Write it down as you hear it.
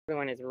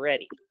everyone is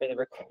ready for the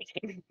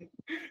recording.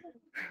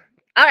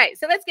 All right,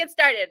 so let's get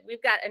started.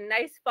 We've got a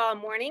nice fall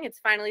morning. It's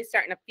finally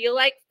starting to feel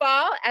like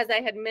fall. As I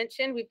had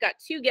mentioned, we've got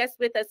two guests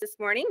with us this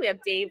morning. We have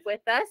Dave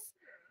with us.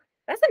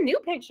 That's a new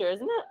picture,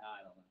 isn't it?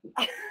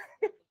 I don't know.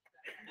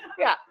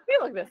 Yeah, we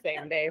look the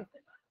same, Dave.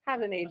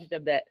 Haven't aged a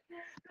bit.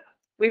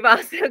 We've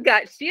also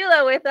got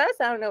Sheila with us.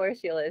 I don't know where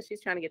Sheila is. She's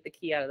trying to get the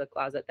key out of the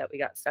closet that we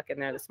got stuck in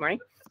there this morning.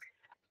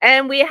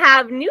 And we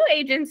have new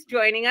agents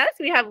joining us.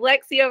 We have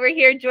Lexi over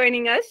here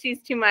joining us. She's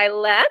to my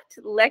left.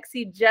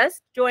 Lexi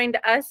just joined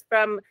us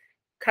from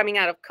coming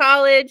out of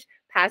college,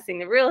 passing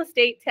the real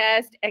estate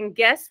test. And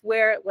guess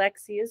where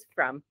Lexi is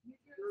from?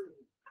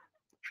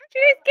 How'd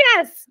you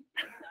guys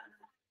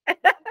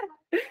guess?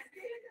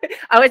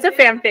 Oh, it's a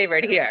fan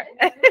favorite here.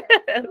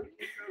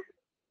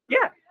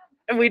 Yeah,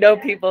 and we know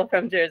people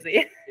from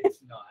Jersey. It's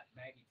not.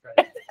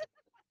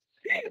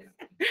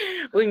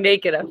 We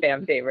make it a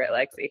fan favorite,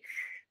 Lexi.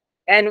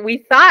 And we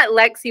thought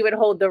Lexi would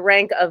hold the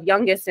rank of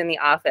youngest in the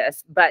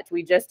office, but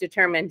we just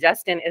determined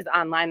Justin is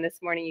online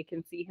this morning. You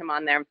can see him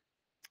on there.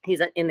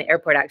 He's in the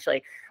airport,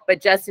 actually.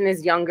 But Justin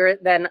is younger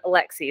than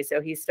Lexi, so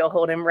he's still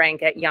holding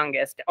rank at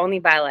youngest, only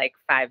by like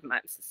 5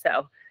 months.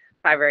 So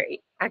 5 or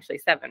 8, actually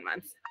 7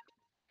 months.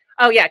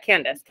 Oh, yeah,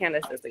 Candace.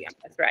 Candace is the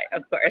youngest, right,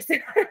 of course.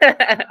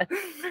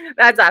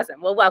 That's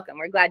awesome. Well, welcome.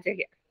 We're glad you're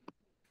here.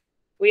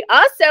 We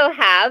also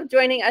have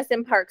joining us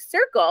in Park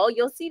Circle.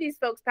 You'll see these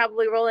folks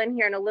probably roll in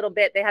here in a little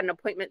bit. They had an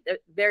appointment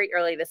very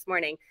early this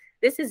morning.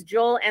 This is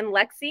Joel and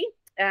Lexi,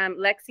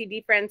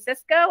 Lexi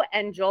DeFrancisco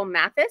and Joel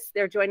Mathis.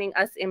 They're joining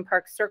us in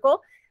Park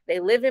Circle. They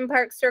live in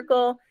Park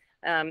Circle.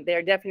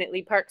 They're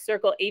definitely Park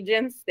Circle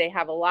agents. They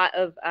have a lot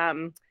of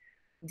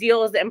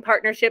deals and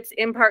partnerships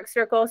in Park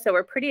Circle. So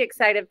we're pretty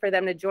excited for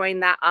them to join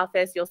that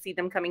office. You'll see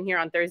them coming here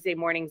on Thursday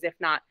mornings, if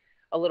not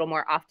a little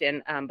more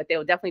often, but they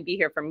will definitely be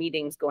here for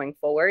meetings going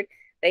forward.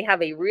 They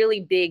have a really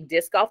big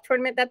disc golf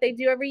tournament that they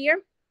do every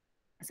year.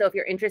 So if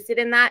you're interested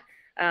in that,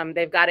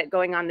 they've got it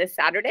going on this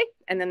Saturday.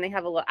 And then they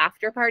have a little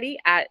after party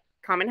at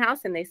Common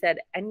House. And they said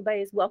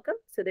anybody is welcome.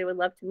 So they would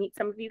love to meet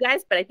some of you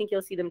guys, but I think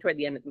you'll see them toward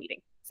the end of the meeting.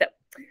 So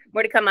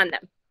more to come on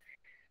them.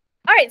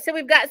 All right, so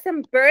we've got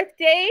some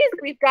birthdays.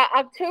 We've got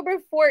October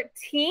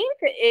 14th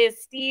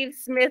is Steve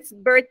Smith's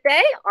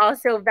birthday.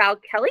 Also Val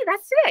Kelly,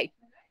 that's today.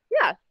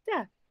 Yeah.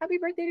 Happy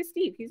birthday to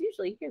Steve. He's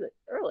usually here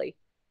early.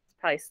 He's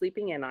probably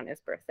sleeping in on his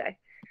birthday.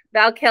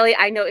 Val Kelly,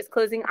 I know, is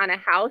closing on a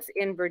house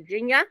in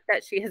Virginia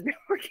that she has been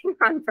working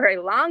on for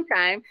a long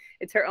time.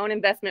 It's her own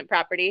investment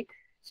property.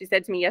 She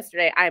said to me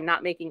yesterday, I am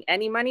not making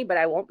any money, but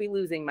I won't be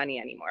losing money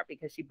anymore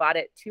because she bought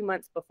it 2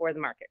 months before the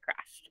market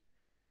crashed.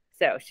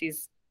 So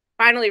she's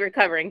finally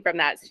recovering from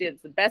that. She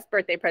has the best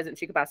birthday present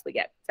she could possibly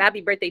get. So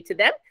happy birthday to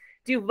them.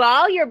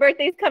 Duval, your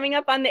birthday's coming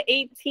up on the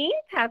 18th.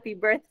 Happy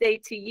birthday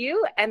to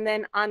you. And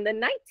then on the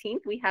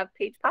 19th, we have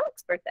Paige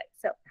Pollock's birthday.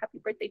 So happy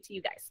birthday to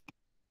you guys.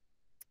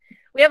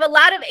 We have a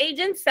lot of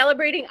agents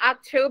celebrating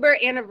October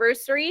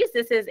anniversaries.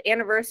 This is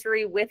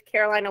anniversary with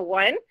Carolina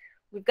One.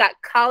 We've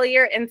got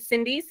Collier and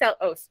Cindy.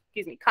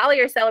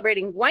 Collier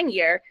celebrating 1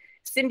 year.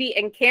 Cindy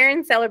and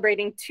Karen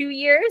celebrating 2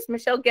 years.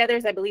 Michelle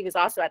Geathers, I believe, is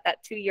also at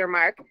that 2-year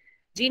mark.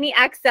 Jeannie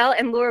Axel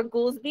and Laura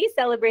Goolsby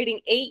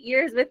celebrating 8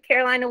 years with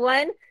Carolina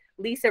One.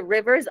 Lisa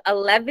Rivers,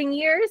 11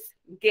 years.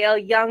 Gail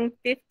Young,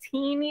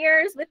 15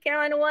 years with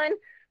Carolina One.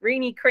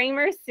 Renee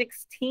Kramer,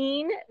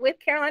 16 with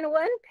Carolina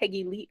One.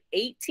 Peggy Lee,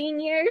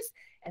 18 years.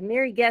 And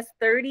Mary Guest,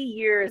 30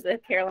 years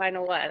with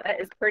Carolina One. That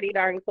is pretty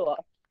darn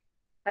cool.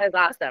 That is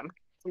awesome.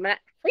 It's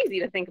crazy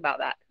to think about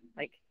that.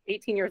 Like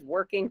 18 years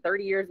working,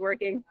 30 years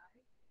working.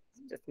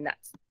 It's just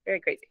nuts.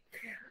 Very crazy.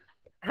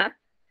 Huh?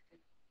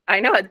 I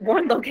know, it's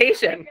one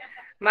location.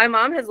 My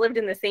mom has lived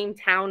in the same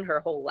town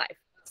her whole life.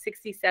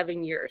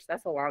 67 years.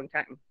 That's a long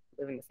time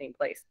living in the same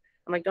place.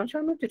 I'm like, don't you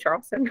want to move to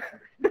Charleston?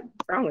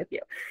 What's wrong with you?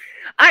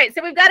 All right,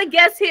 so we've got a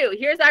guess who.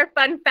 Here's our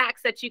fun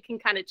facts that you can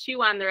kind of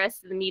chew on the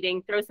rest of the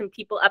meeting. Throw some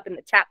people up in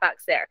the chat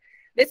box there.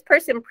 This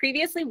person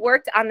previously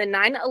worked on the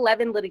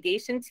 9/11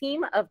 litigation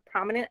team of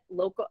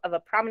a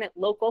prominent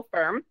local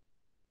firm.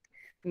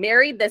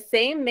 Married the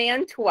same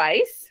man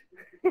twice.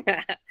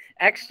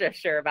 Extra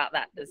sure about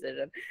that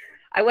decision.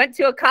 I went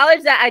to a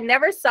college that I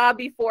never saw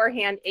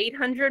beforehand,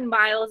 800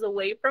 miles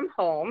away from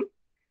home.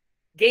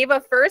 Gave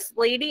a first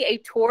lady a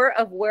tour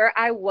of where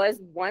I was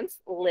once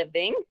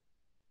living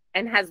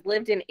and has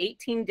lived in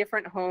 18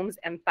 different homes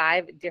and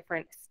 5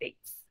 different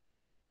states.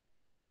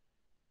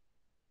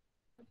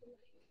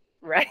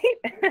 Right?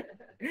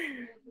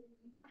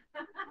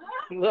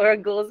 Laura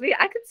Goolsby,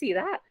 I could see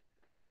that.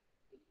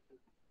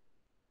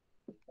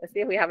 Let's see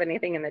if we have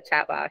anything in the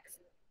chat box.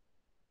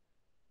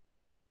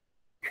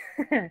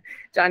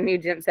 John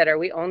Nugent said, are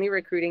we only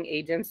recruiting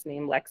agents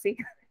named Lexi?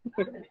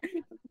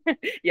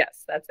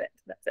 Yes, that's it.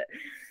 That's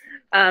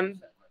it.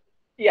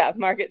 Yeah,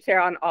 market share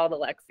on all the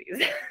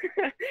Lexis.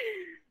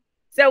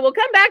 So we'll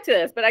come back to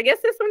this, but I guess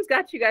this one's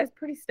got you guys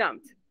pretty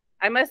stumped.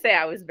 I must say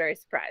I was very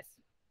surprised.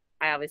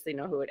 I obviously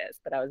know who it is,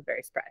 but I was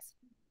very surprised.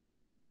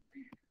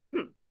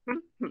 All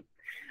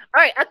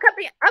right,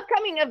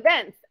 upcoming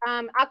events.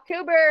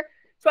 October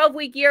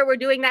 12-week year. We're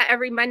doing that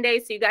every Monday.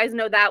 So you guys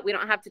know that. We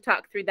don't have to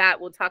talk through that.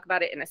 We'll talk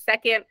about it in a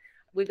second.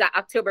 We've got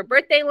October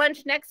birthday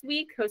lunch next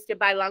week, hosted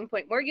by Long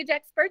Point Mortgage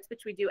Experts,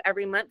 which we do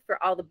every month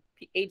for all the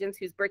agents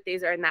whose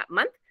birthdays are in that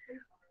month.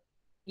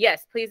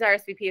 Yes, please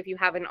RSVP if you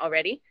haven't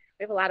already.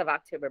 We have a lot of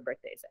October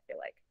birthdays, I feel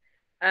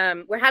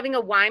like. We're having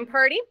a wine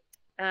party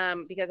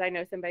because I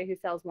know somebody who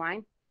sells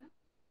wine.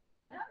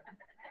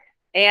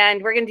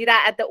 And we're going to do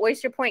that at the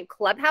Oyster Point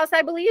Clubhouse,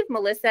 I believe.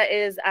 Melissa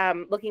is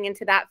looking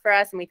into that for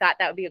us, and we thought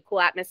that would be a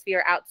cool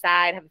atmosphere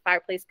outside, have a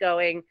fireplace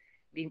going.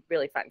 Be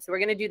really fun. So we're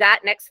going to do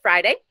that next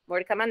Friday. More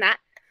to come on that.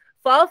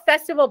 Fall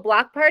Festival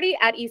Block Party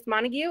at East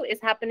Montague is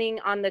happening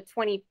on the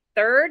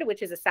 23rd,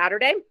 which is a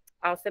Saturday.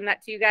 I'll send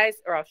that to you guys,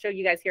 or I'll show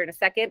you guys here in a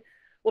second.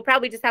 We'll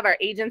probably just have our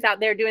agents out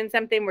there doing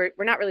something. We're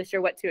not really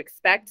sure what to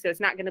expect, so it's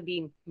not going to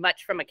be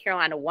much from a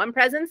Carolina One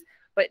presence,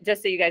 but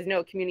just so you guys know,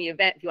 a community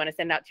event, if you want to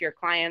send out to your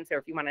clients or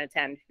if you want to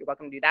attend, you're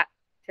welcome to do that.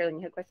 Sheila, you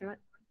had a question on that?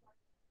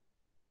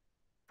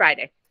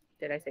 Friday.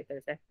 Did I say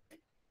Thursday?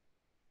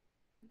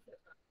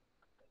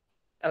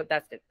 Oh,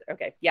 that's it.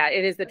 Okay. Yeah,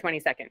 it is the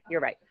 22nd.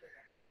 You're right.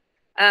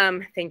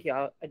 Thank you.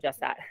 I'll adjust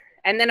that.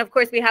 And then, of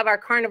course, we have our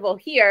carnival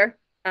here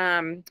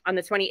on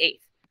the 28th.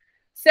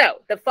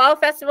 So the Fall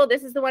Festival,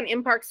 this is the one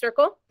in Park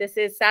Circle. This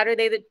is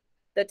Saturday,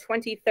 the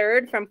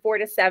 23rd from 4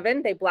 to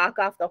 7. They block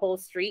off the whole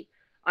street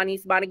on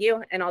East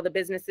Montague, and all the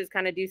businesses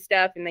kind of do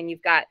stuff. And then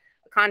you've got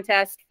a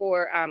contest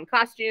for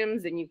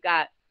costumes, and you've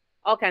got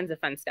all kinds of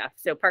fun stuff.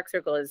 So Park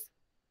Circle is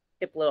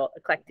a hip little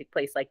eclectic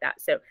place like that.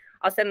 So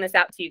I'll send this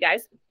out to you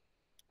guys.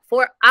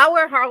 For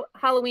our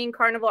Halloween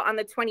Carnival on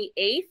the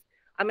 28th,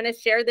 I'm going to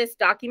share this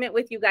document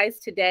with you guys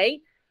today.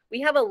 We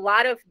have a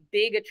lot of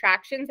big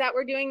attractions that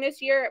we're doing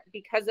this year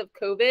because of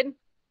COVID.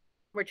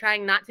 We're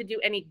trying not to do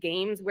any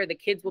games where the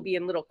kids will be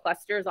in little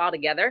clusters all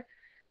together.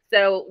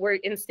 So we're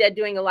instead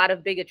doing a lot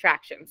of big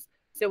attractions.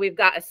 So we've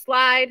got a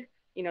slide,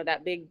 you know,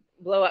 that big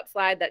blow up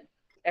slide that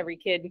every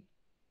kid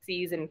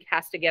sees and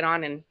has to get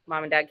on, and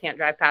mom and dad can't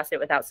drive past it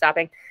without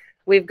stopping.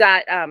 We've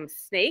got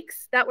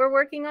snakes that we're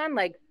working on,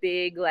 like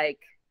big, like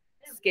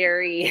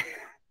scary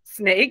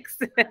snakes.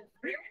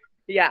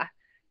 Yeah.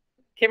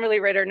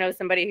 Kimberly Ritter knows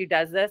somebody who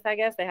does this, I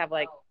guess. They have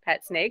like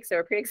pet snakes, so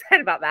we're pretty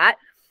excited about that.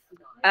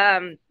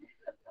 Cotton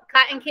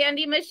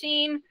candy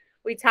machine.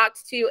 We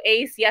talked to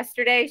Ace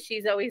yesterday.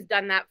 She's always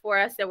done that for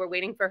us, so we're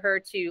waiting for her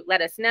to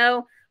let us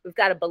know. We've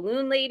got a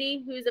balloon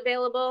lady who's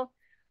available.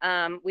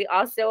 We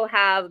also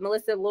have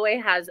Melissa Loy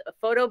has a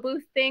photo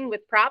booth thing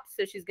with props,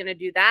 so she's going to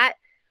do that.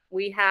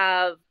 We're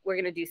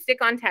going to do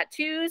stick-on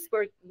tattoos.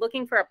 We're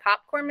looking for a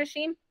popcorn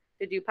machine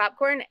to do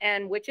popcorn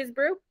and witch's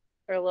brew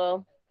or a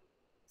little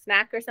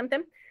snack or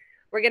something.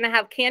 We're going to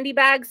have candy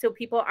bags, so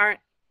people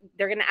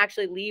they're going to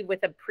actually leave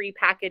with a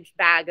pre-packaged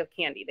bag of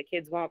candy. The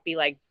kids won't be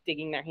like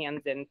digging their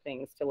hands in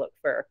things to look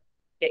for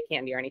get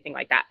candy or anything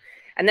like that.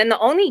 And then the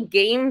only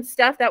game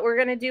stuff that we're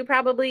going to do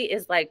probably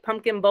is like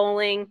pumpkin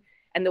bowling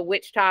and the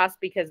witch toss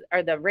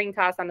or the ring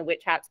toss on the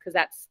witch hats, because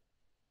that's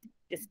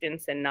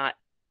distance and not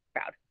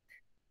crowd.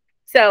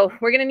 So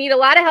we're going to need a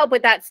lot of help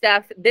with that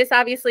stuff. This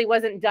obviously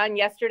wasn't done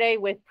yesterday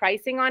with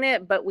pricing on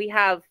it, but we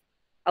have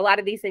a lot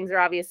of these things are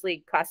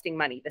obviously costing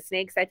money. The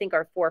snakes, I think,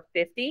 are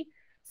 $450.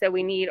 So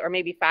we need, or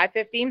maybe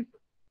 $550.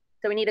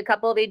 So we need a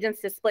couple of agents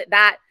to split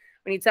that.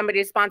 We need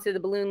somebody to sponsor the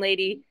balloon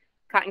lady.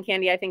 Cotton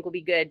candy, I think, will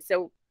be good.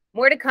 So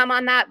more to come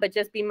on that, but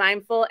just be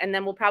mindful. And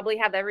then we'll probably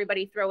have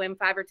everybody throw in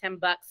 $5 or $10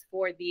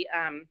 for the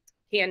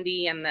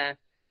candy and the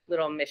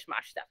little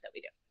mishmash stuff that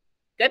we do.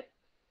 Good.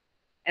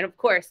 And of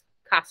course,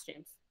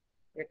 costumes.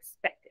 You're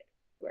expected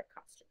to wear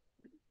costumes.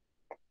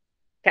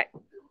 Okay.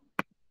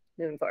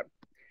 Moving forward.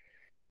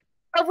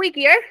 12-week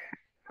year.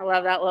 I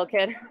love that little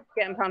kid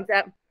getting pumped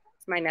up.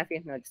 It's my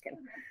nephew. No, just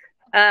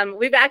kidding.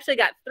 We've actually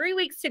got 3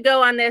 weeks to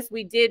go on this.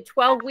 We did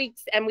 12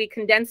 weeks and we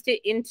condensed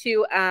it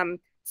into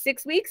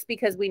 6 weeks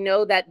because we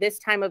know that this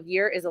time of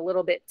year is a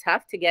little bit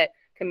tough to get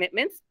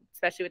commitments,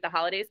 especially with the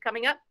holidays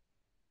coming up.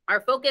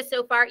 Our focus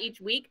so far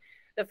each week,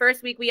 the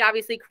first week we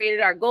obviously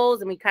created our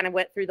goals and we kind of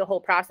went through the whole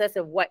process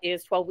of what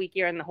is 12-week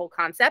year and the whole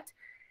concept.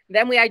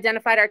 Then we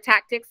identified our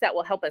tactics that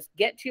will help us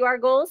get to our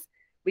goals.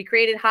 We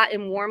created hot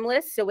and warm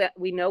lists so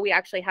we know we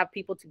actually have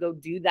people to go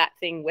do that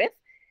thing with.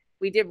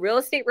 We did real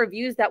estate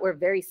reviews that were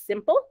very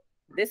simple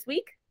this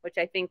week, which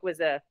I think was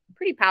a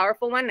pretty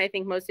powerful one. I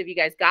think most of you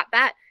guys got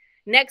that.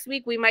 Next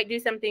week, we might do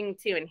something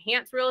to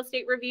enhance real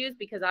estate reviews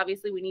because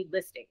obviously we need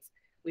listings.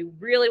 We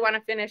really want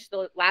to finish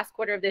the last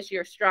quarter of this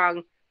year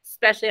strong,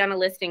 especially on the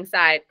listing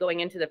side. Going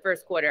into the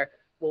first quarter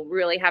will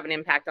really have an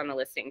impact on the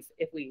listings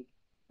if we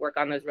work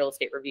on those real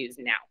estate reviews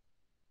now.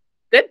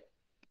 Good.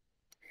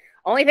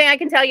 Only thing I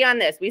can tell you on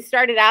this, we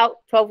started out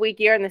 12-week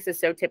year, and this is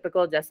so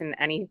typical just in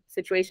any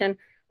situation,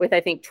 with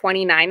I think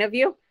 29 of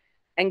you.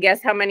 And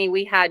guess how many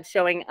we had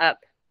showing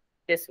up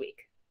this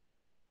week?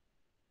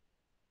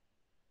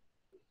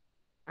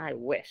 I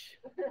wish.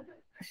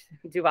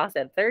 Duval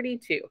said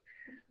 32.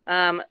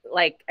 I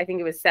think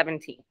it was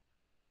 17.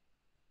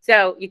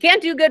 So you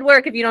can't do good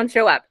work if you don't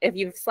show up. If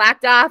you've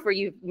slacked off or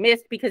you've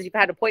missed because you've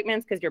had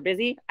appointments because you're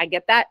busy, I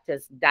get that.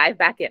 Just dive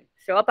back in.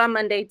 Show up on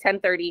Monday,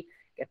 10:30.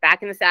 get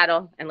back in the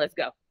saddle, and let's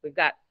go. We've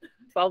got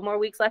 12 more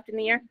weeks left in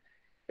the year.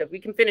 So if we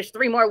can finish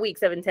 3 more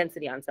weeks of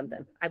intensity on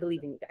something, I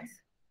believe in you guys.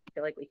 I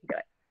feel like we can do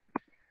it.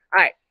 All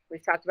right.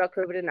 We've talked about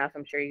COVID enough.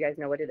 I'm sure you guys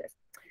know what it is.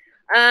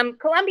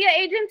 Columbia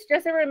agents,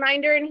 just a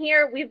reminder in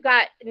here, we've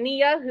got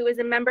Nia, who is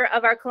a member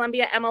of our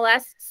Columbia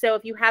MLS. So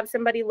if you have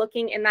somebody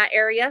looking in that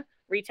area,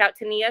 reach out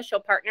to Nia. She'll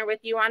partner with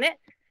you on it.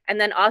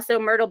 And then also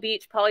Myrtle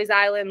Beach, Pawleys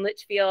Island,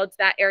 Litchfield,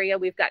 that area.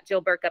 We've got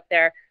Jill Burke up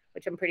there,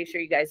 which I'm pretty sure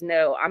you guys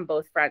know on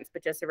both fronts.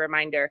 But just a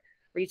reminder,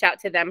 reach out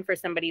to them for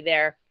somebody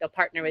there. They'll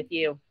partner with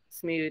you.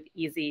 Smooth,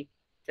 easy,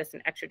 just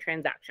an extra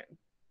transaction.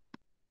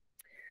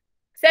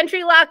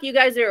 Sentry Lock, you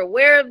guys are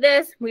aware of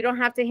this. We don't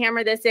have to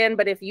hammer this in,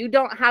 but if you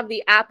don't have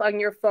the app on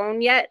your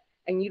phone yet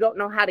and you don't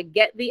know how to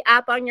get the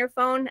app on your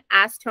phone,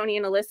 ask Tony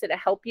and Alyssa to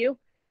help you.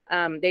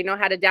 They know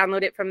how to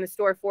download it from the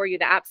store for you,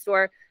 the app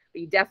store, but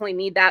you definitely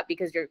need that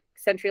because your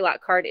Sentry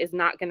Lock card is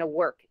not going to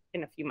work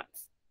in a few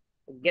months.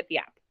 So get the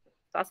app.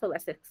 It's also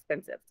less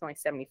expensive. It's only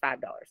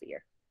 $75 a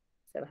year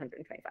instead of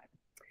 $125.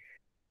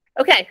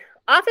 Okay,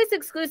 office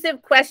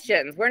exclusive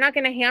questions. We're not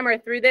going to hammer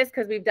through this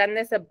because we've done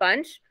this a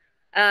bunch.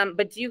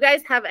 But do you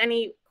guys have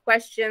any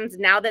questions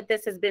now that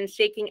this has been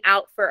shaking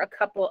out for a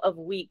couple of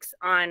weeks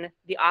on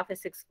the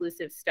office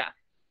exclusive stuff?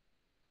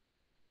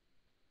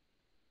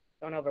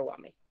 Don't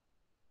overwhelm me.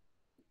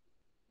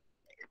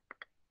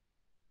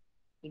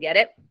 You get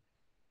it?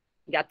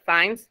 You got the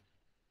fines?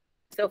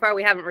 So far,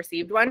 we haven't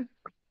received one,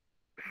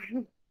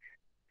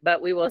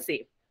 but we will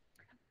see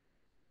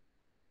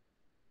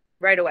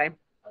right away.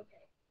 Okay.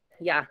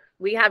 Yeah,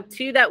 we have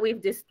 2 that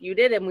we've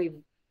disputed and we've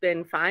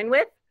been fine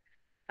with.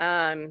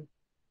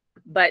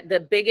 But the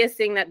biggest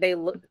thing that they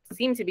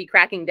seem to be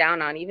cracking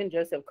down on, even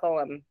Joseph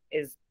Cullum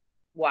is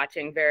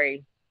watching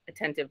very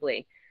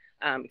attentively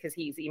because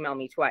he's emailed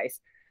me twice,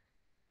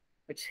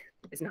 which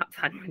is not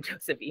fun when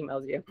Joseph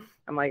emails you.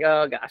 I'm like,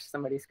 oh gosh,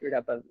 somebody screwed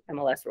up a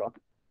MLS rule.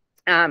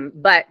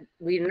 But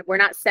we're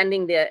not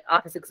sending the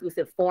office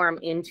exclusive form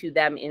into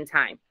them in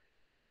time.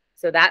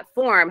 So that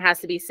form has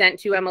to be sent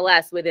to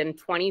MLS within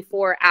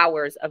 24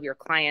 hours of your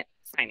client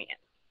signing it.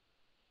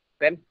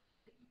 Good.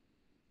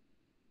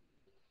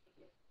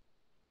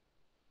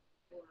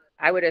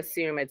 I would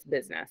assume it's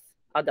business.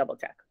 I'll double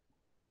check.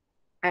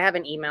 I have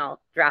an email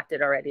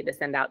drafted already to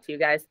send out to you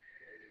guys.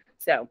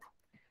 So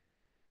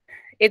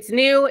it's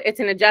new. It's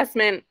an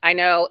adjustment. I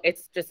know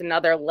it's just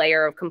another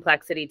layer of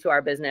complexity to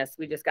our business.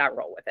 We just got to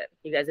roll with it.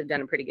 You guys have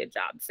done a pretty good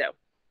job. So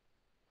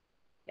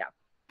yeah.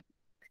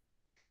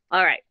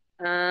 All right.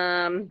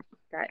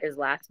 That is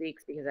last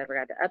week's because I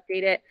forgot to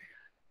update it.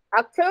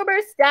 October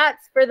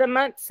stats for the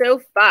month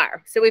so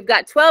far. So we've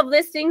got 12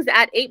 listings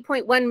at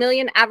 8.1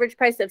 million, average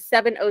price of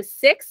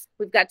 706.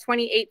 We've got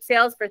 28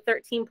 sales for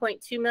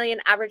 13.2 million,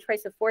 average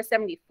price of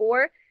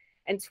 474,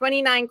 and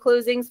 29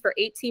 closings for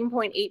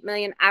 18.8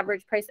 million,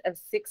 average price of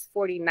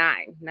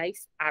 649.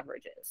 Nice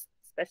averages,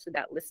 especially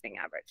that listing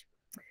average.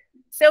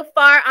 So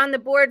far on the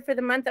board for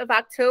the month of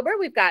October,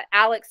 we've got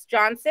Alex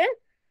Johnson,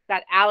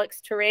 got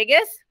Alex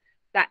Torregas,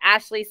 got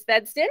Ashley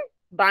Svedston,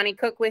 Bonnie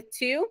Cook with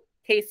 2,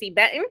 Casey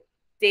Benton,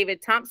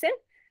 David Thompson,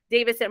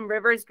 Davis and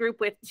Rivers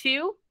Group with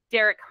 2,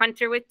 Derek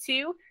Hunter with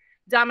 2,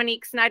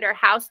 Dominique Snyder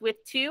House with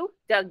 2,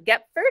 Doug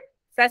Gepford,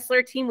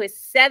 Fessler team with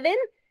 7.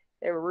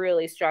 They're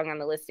really strong on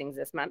the listings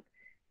this month.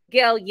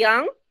 Gail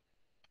Young,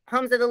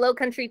 Homes of the Low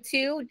Country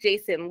 2,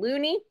 Jason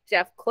Looney,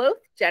 Jeff Cloth,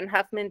 Jen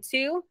Huffman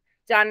 2,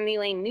 John and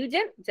Elaine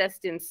Nugent,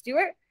 Justin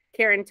Stewart,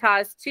 Karen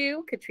Taz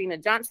 2, Katrina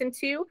Johnson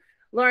 2,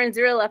 Lauren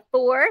Zirilla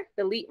 4,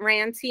 the Leet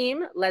Rand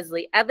team,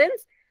 Leslie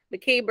Evans,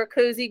 McKay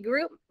Bercozy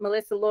Group,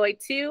 Melissa Lloyd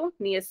 2,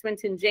 Nia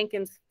Swinton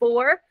Jenkins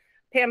 4,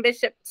 Pam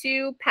Bishop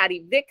 2,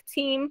 Patty Vick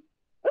team,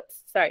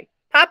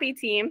 Poppy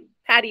team,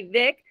 Patty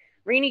Vick,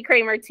 Renee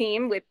Kramer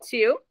team with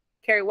 2,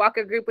 Carrie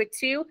Walker Group with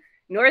 2,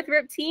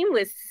 Northrop team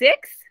with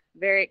 6,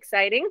 very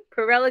exciting,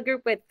 Perella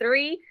Group with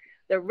 3,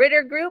 the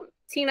Ritter Group,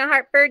 Tina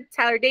Hartford,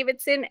 Tyler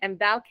Davidson, and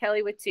Val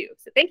Kelly with 2.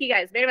 So thank you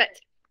guys very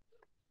much.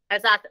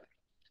 That's awesome.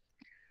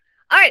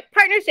 All right,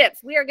 partnerships.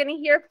 We are going to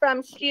hear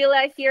from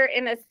Sheila here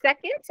in a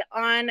second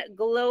on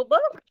Global.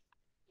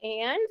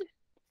 And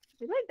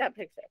you like that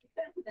picture?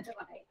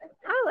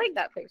 I like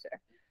that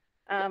picture.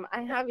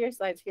 I have your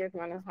slides here if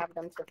you want to have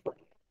them to flip.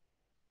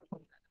 Yeah,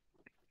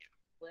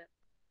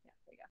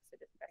 there you go. So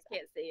I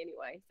can't see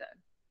anyway. So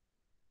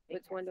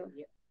which one do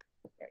you?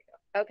 There you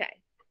go. Okay.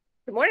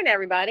 Good morning,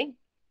 everybody.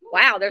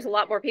 Wow, there's a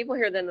lot more people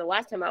here than the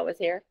last time I was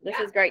here. This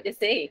is great to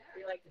see.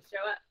 You like to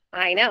show up?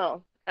 I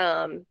know.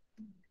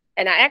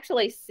 And I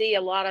actually see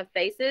a lot of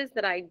faces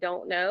that I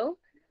don't know.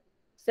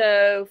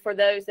 So for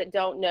those that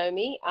don't know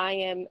me, I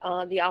am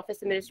the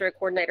Office Administrative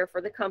Coordinator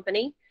for the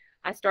company.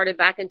 I started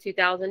back in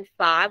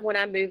 2005 when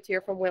I moved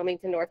here from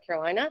Wilmington, North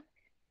Carolina.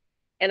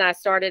 And I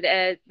started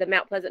at the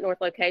Mount Pleasant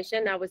North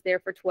location. I was there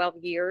for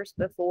 12 years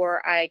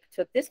before I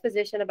took this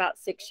position about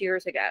 6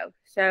 years ago.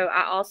 So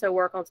I also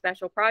work on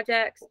special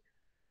projects,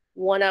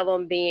 one of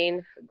them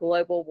being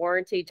global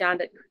warranty, trying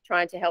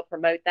to help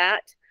promote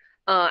that.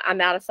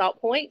 I'm out of Salt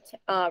Point,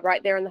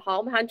 right there in the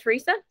hall behind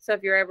Teresa. So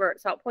if you're ever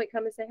at Salt Point,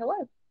 come and say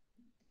hello.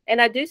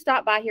 And I do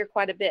stop by here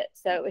quite a bit.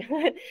 So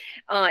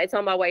it's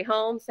on my way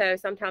home. So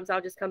sometimes I'll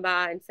just come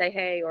by and say,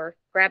 hey, or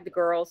grab the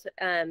girls,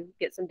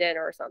 get some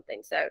dinner or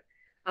something. So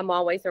I'm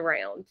always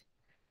around.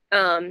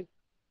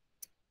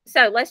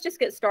 So let's just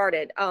get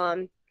started.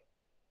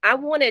 I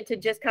wanted to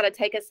just kind of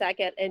take a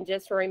second and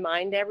just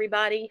remind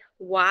everybody,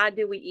 why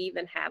do we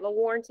even have a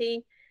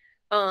warranty?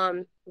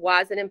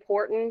 Why is it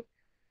important?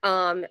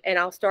 And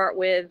I'll start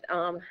with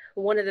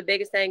one of the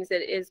biggest things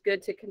that is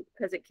good to,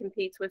 because it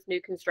competes with new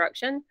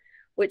construction,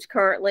 which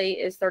currently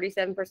is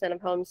 37%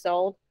 of homes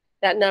sold.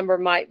 That number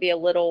might be a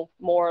little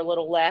more, a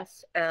little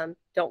less.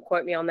 Don't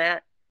quote me on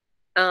that.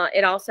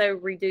 It also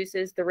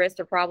reduces the risk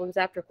of problems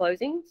after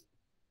closings.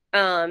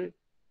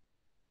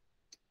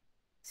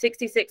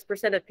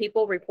 66% of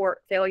people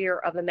report failure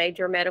of a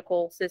major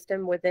mechanical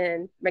system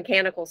within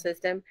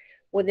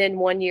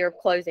 1 year of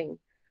closing.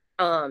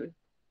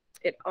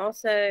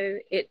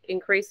 It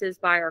increases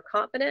buyer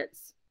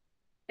confidence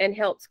and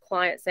helps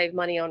clients save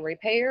money on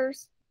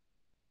repairs.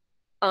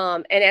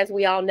 And as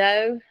we all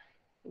know,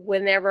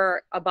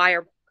 whenever a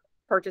buyer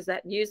purchases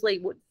that,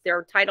 usually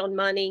they're tight on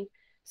money.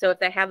 So if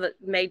they have a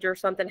major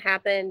something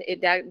happen,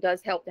 it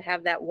does help to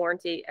have that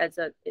warranty as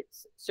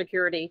it's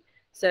security.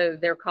 So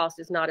their cost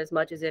is not as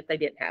much as if they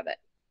didn't have it.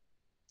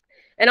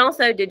 And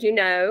also, did you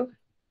know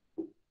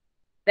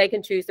they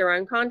can choose their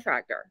own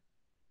contractor,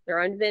 their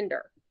own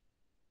vendor?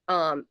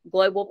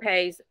 Global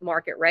pays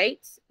market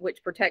rates,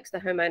 which protects the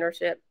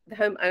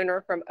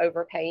homeowner from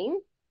overpaying.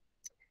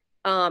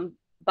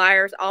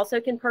 Buyers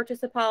also can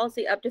purchase a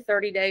policy up to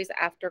 30 days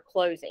after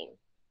closing.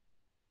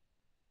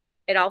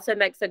 It also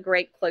makes a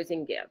great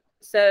closing gift.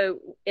 So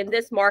in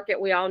this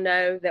market, we all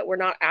know that we're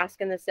not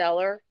asking the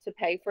seller to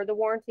pay for the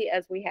warranty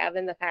as we have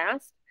in the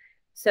past.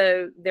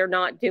 So they're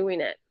not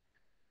doing it.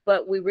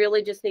 But we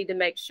really just need to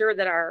make sure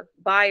that our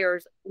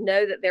buyers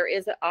know that there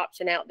is an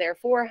option out there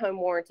for a home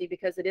warranty,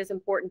 because it is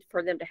important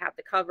for them to have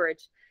the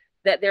coverage,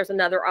 that there's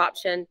another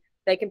option.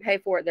 They can pay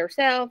for it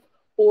themselves,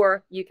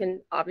 or you can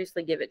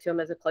obviously give it to them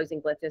as a closing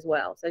gift as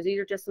well. So these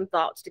are just some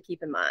thoughts to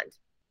keep in mind.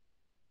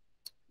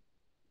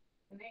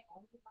 Can they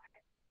only buy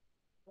it?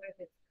 What if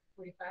it's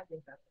 45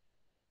 days after?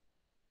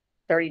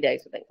 30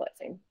 days within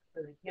closing.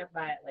 So they can't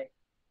buy it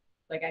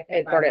like I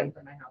can't buy one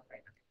for my house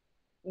right now.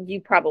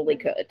 You probably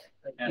could.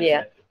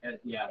 Yeah.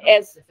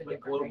 As the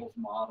Global's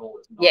model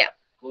is not. Yeah.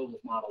 Global's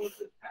model is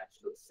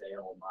attached to a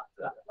sale, not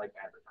to like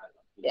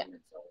advertising. Yeah.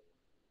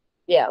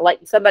 Yeah, like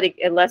somebody,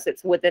 unless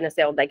it's within a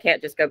sale, they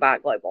can't just go buy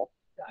it Global.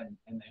 And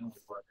they only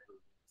work through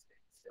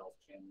sales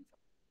channels.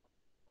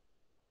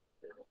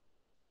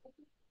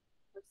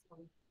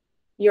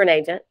 You're an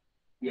agent.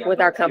 Yeah, with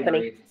our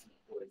company.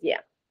 Yeah.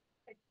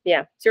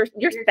 Yeah. So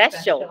you're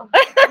special.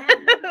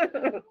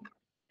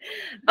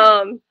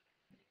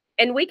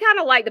 And we kind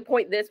of like to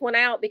point this one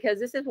out, because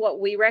this is what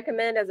we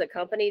recommend as a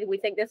company. We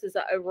think this is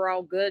an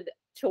overall good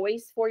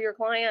choice for your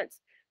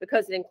clients,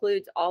 because it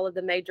includes all of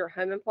the major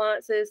home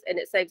appliances and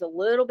it saves a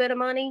little bit of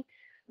money.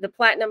 The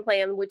platinum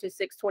plan, which is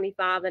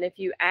 $625, and if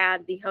you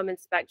add the home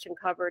inspection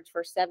coverage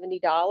for $70,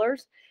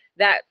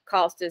 that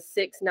cost is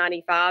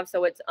 $695.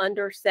 So it's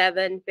under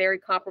 $7, very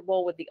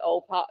comparable with the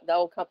old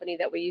company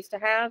that we used to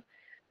have.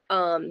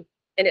 And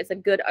it's a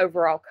good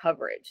overall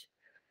coverage.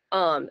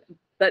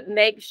 But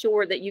make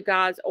sure that you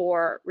guys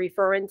are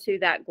referring to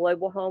that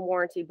Global Home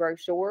Warranty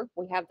brochure.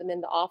 We have them in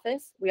the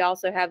office. We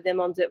also have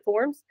them on zip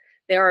forms.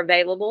 They are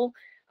available.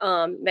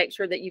 Make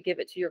sure that you give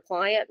it to your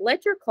client.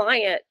 Let your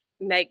client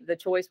make the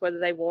choice whether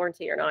they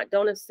warranty or not.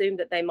 Don't assume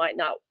that they might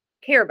not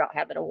care about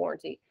having a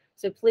warranty.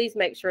 So please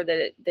make sure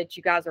that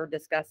you guys are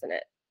discussing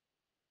it.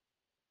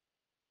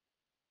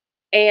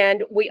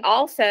 And we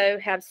also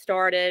have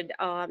started,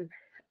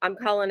 I'm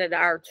calling it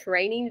our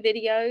training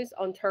videos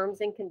on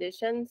terms and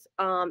conditions.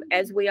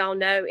 As we all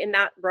know, in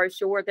that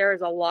brochure, there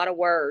is a lot of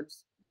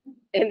words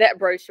in that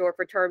brochure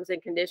for terms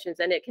and conditions,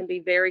 and it can be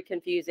very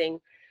confusing.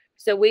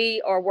 So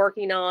we are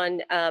working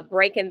on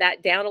breaking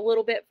that down a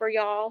little bit for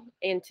y'all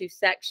into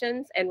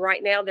sections. And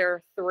right now there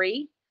are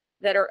 3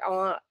 that are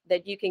on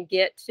that you can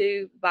get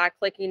to by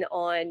clicking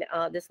on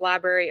this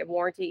library of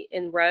warranty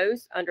in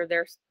rows under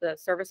the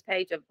service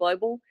page of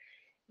Global.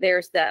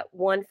 There's that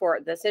one for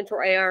the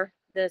central air,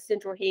 the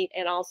central heat,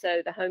 and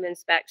also the home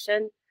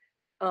inspection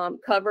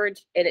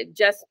coverage. And it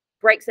just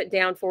breaks it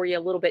down for you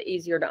a little bit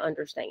easier to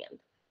understand.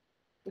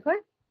 Okay.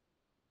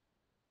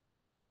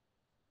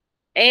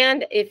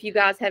 And if you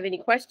guys have any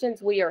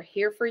questions, we are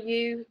here for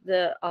you.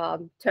 The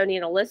Tony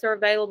and Alyssa are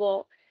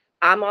available.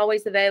 I'm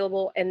always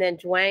available. And then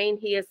Dwayne,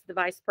 he is the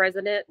vice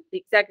president, the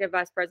executive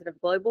vice president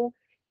of Global.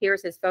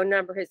 Here's his phone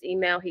number, his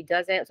email. He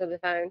does answer the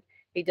phone.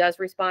 He does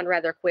respond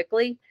rather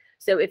quickly.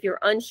 So if you're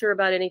unsure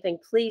about anything,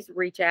 please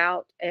reach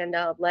out and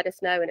let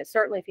us know. And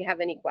certainly if you have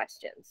any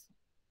questions.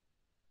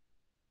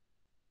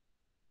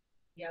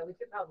 Yeah, we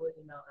could probably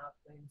email out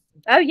things.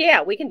 Oh,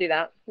 yeah, we can do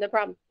that. No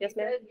problem. Yes,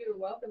 ma'am. You're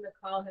welcome to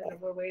call him, and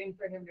we're waiting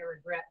for him to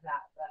regret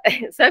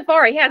that. But so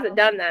far, he hasn't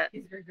done that.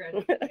 He's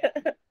regretted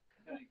it.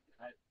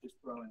 I just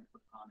throw in a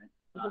quick comment.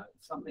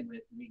 Something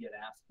that we get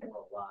asked for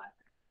a lot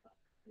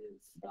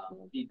is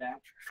feedback.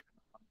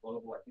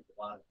 global. I think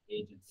a lot of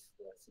agents,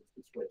 since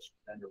we switched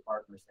vendor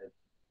partners, have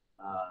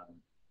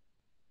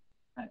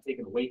kind of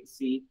taken a wait and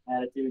see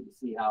attitude to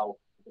see how,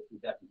 because we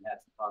definitely had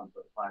some problems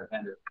with the prior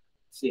vendor,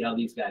 see how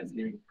these guys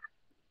do.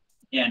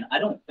 And I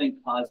don't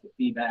think positive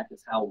feedback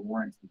is how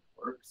warranty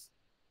works.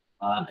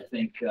 I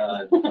think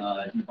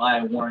you buy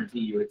a warranty,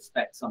 you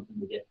expect something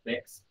to get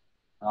fixed.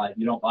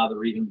 You don't bother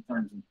reading the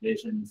terms and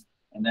conditions.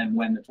 And then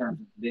when the terms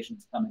and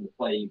conditions come into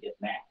play, you get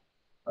mad,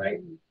 right?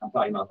 I'm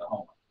talking about the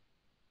homeowner.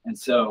 And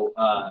so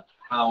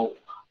how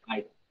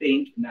I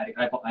think, and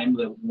I'm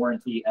the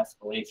warranty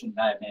escalation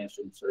guy. I managed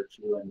to insert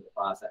you into the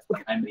process,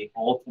 but I'm the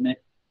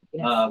ultimate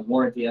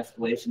warranty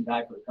escalation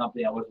guy for the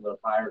company. I was with a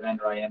prior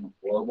vendor. I am a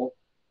global.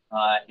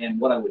 And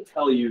what I would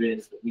tell you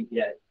is that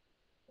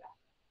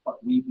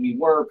we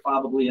were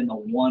probably in the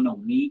 1 a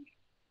week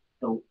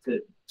to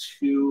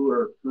 2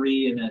 or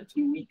 3 in a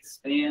 2-week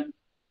span.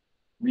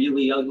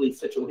 Really ugly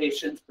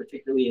situations,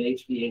 particularly in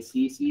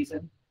HVAC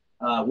season,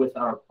 with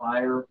our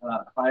prior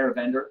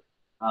vendor.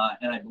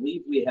 And I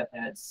believe we have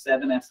had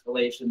 7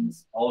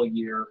 escalations all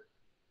year.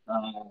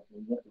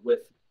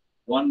 With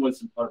one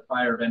was our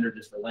prior vendor,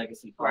 just a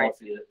legacy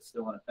policy that's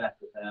still in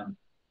effect with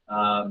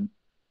them.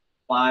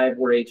 5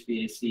 were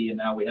HVAC, and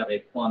now we have a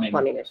plumbing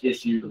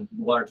issue,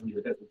 largely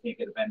because we can't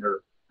get a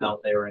vendor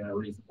out there in a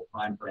reasonable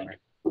time frame.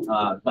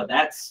 But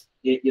that's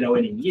it, in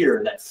a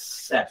year, that's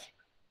 7,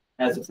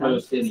 as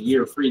opposed to in a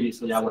year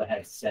previously, I would have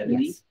had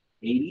 70,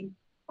 80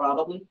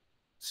 probably.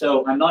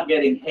 So I'm not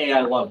getting, hey, I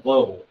love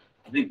global.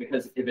 I think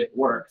because if it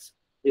works,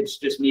 it's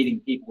just meeting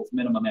people's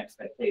minimum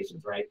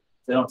expectations, right?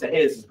 So don't say,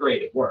 hey, this is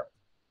great, it worked.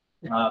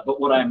 But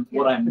what I'm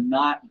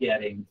not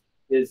getting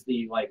is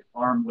the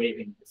arm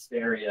waving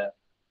hysteria,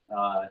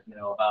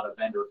 about a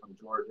vendor from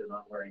Georgia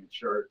not wearing a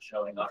shirt,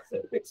 showing up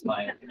to fix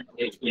my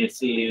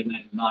HVAC and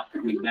then not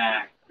coming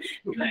back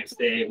the next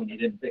day when you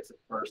didn't fix it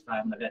the first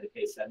time. I've had to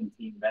pay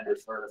 17 vendor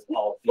service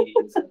call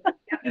fees.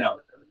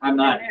 I'm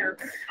not.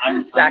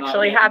 I'm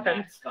actually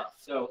happened. Stuff.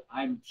 So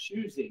I'm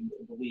choosing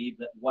to believe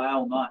that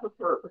while not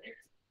perfect,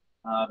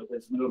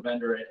 because no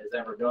vendor is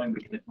ever going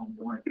to get home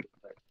warranty,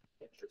 but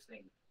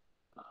interesting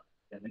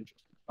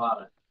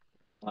product.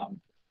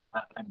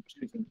 I'm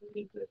choosing to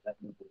believe that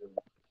means we're doing.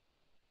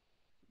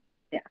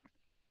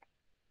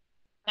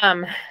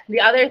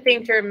 The other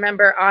thing to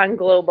remember on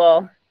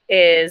global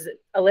is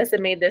Alyssa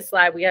made this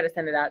slide. We got to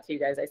send it out to you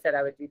guys. I said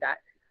I would do that.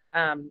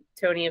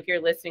 Tony, if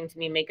you're listening to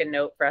me, make a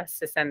note for us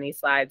to send these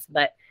slides.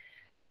 But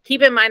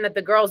keep in mind that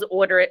the girls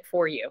order it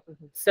for you.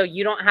 So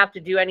you don't have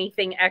to do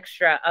anything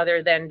extra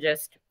other than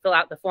just fill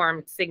out the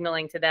form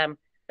signaling to them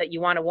that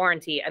you want a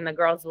warranty. And the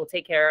girls will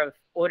take care of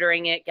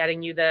ordering it,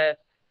 getting you the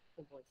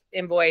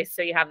invoice.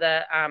 So you have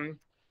the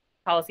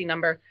policy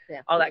number,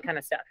 all that kind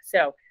of stuff.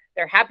 So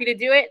they're happy to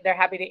do it. They're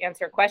happy to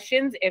answer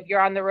questions. If you're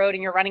on the road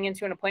and you're running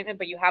into an appointment,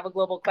 but you have a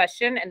global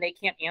question and they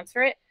can't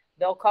answer it,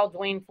 they'll call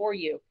Dwayne for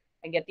you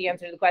and get the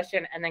answer to the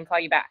question and then call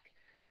you back.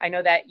 I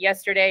know that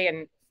yesterday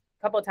and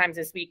a couple of times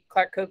this week,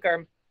 Clark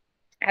Coker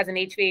has an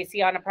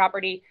HVAC on a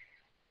property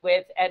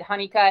with Ed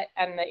Honeycutt,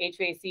 and the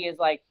HVAC is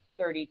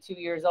 32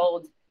 years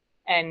old.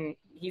 And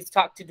he's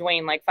talked to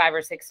Dwayne 5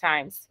 or 6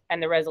 times.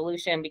 And the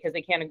resolution, because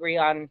they can't agree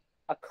on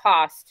a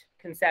cost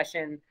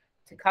concession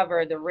to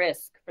cover the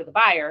risk for the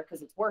buyer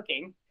because it's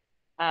working.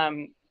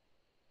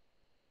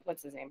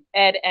 What's his name?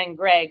 Ed and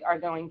Greg are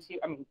going to,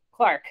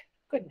 Clark,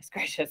 goodness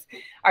gracious,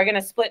 are going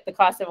to split the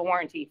cost of a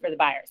warranty for the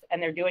buyers. And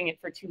they're doing it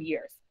for 2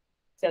 years.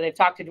 So they've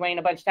talked to Dwayne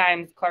a bunch of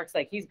times. Clark's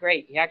like, he's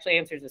great. He actually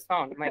answers his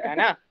phone. I'm like, I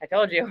know, I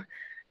told you.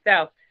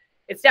 So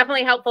it's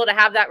definitely helpful to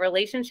have that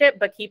relationship,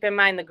 but keep in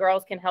mind the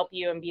girls can help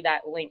you and be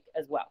that link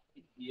as well.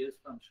 He is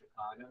from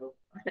Chicago,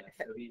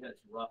 so he has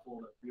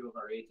ruffled a few of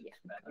our agents'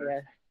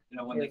 feathers.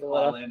 When they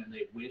call in and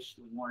they wish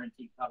the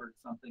warranty covered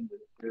something that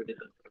it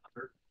doesn't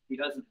cover, he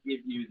doesn't give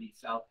you the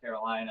South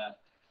Carolina,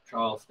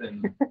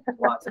 Charleston,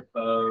 lots of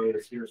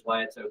bows. Here's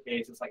why it's okay.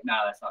 It's just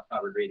nah, that's not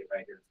covered. Read it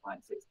right here. It's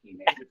line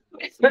 16.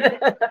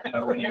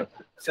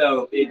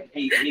 So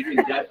he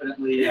can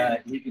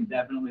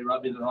definitely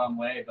rub you the wrong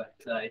way, but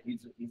he's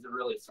a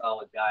really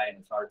solid guy and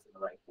his heart's in the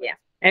right place. Yeah,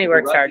 and he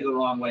works hard. If you the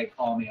wrong way,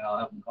 call me and I'll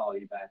have him call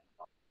you back.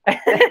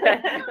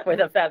 With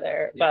a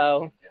feather,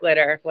 bow,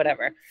 glitter,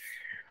 whatever.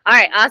 All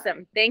right,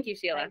 awesome. Thank you,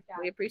 Sheila. Thanks,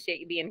 we appreciate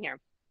you being here.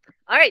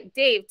 All right,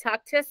 Dave,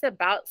 talk to us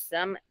about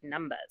some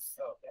numbers.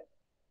 Okay.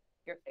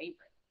 Your favorite.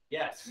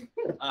 Yes,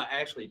 I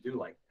actually do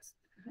like this.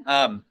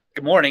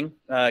 Good morning.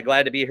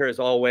 Glad to be here as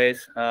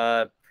always.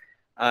 The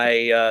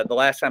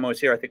last time I was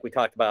here, I think we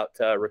talked about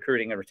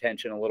recruiting and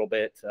retention a little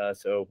bit.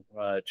 So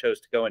chose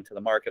to go into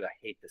the market. I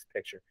hate this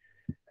picture.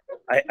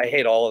 I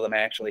hate all of them,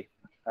 actually.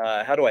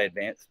 How do I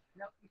advance?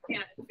 No, you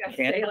can't. It's got to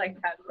Can't? stay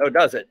like that. Oh,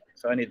 does it?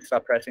 So I need to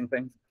stop pressing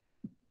things?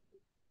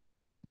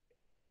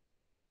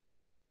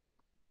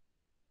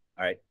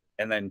 All right.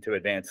 And then to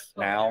advance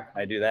now,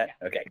 I do that?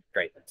 Okay,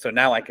 great. So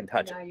now I can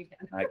touch it. Now you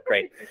can. All right,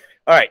 great.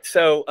 All right.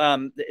 So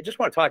I just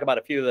want to talk about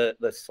a few of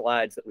the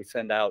slides that we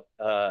send out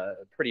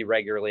pretty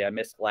regularly. I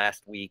missed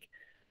last week,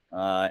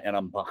 and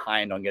I'm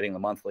behind on getting the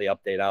monthly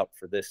update out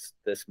for this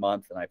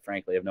month. And I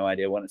frankly have no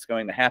idea when it's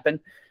going to happen.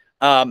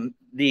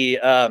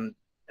 The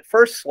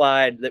first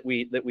slide that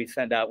we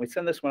send out, we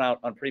send this one out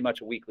on pretty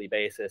much a weekly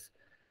basis,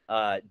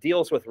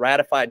 deals with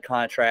ratified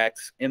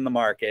contracts in the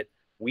market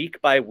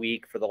week by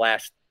week for the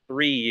last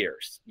 3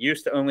 years.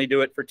 Used to only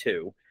do it for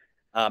 2.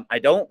 I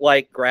don't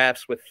like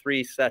graphs with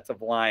 3 sets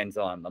of lines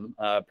on them,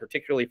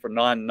 particularly for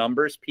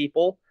non-numbers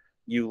people.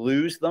 You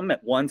lose them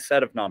at 1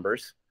 set of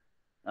numbers.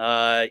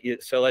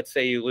 So let's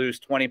say you lose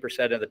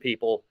 20% of the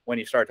people when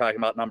you start talking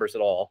about numbers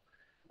at all.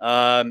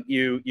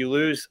 You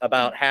lose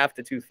about half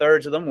to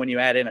 2/3 of them when you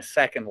add in a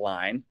second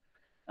line.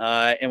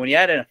 And when you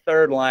add in a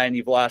third line,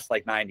 you've lost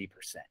like 90%.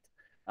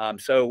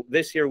 So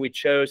this year we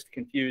chose to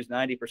confuse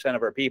 90%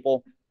 of our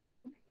people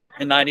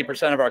and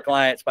 90% of our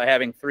clients by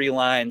having 3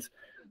 lines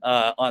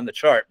on the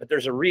chart. But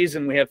there's a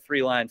reason we have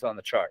 3 lines on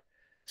the chart.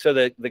 So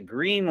the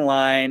green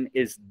line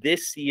is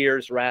this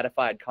year's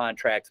ratified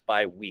contracts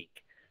by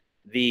week.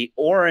 The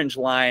orange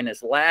line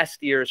is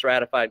last year's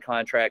ratified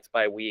contracts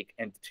by week,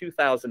 and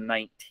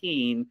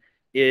 2019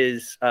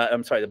 is,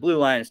 I'm sorry, the blue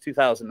line is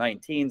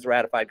 2019's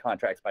ratified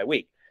contracts by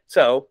week.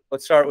 So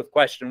let's start with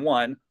question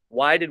 1.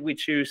 Why did we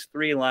choose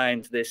 3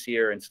 lines this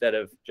year instead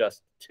of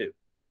just 2?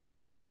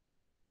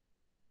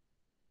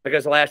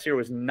 Because last year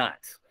was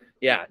nuts.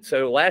 Yeah,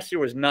 so last year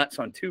was nuts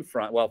on 2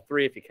 fronts. Well,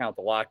 3 if you count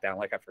the lockdown.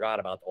 Like I forgot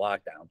about the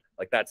lockdown.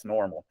 Like that's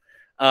normal.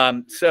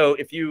 So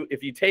if you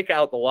take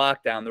out the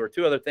lockdown, there were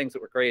 2 other things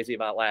that were crazy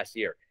about last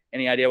year.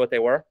 Any idea what they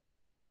were?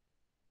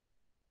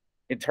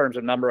 In terms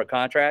of number of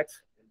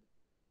contracts?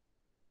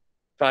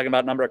 Talking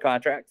about number of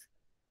contracts?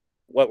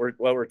 What were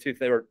 2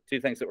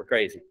 things that were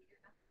crazy?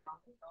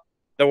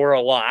 There were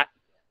a lot.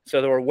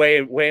 So there were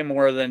way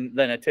more than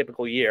a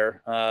typical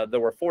year. There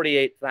were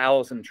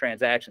 48,000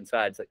 transaction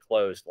sides that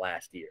closed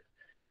last year.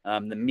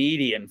 The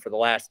median for the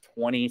last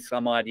 20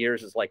 some odd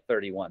years is like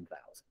 31,000.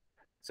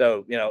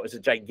 So, you know, it was a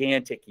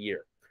gigantic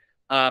year.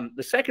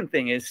 The second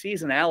thing is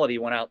seasonality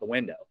went out the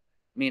window.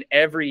 I mean,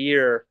 every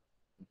year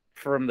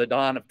from the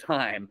dawn of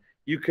time,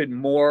 you could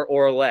more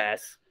or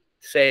less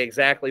say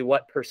exactly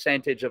what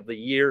percentage of the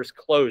year's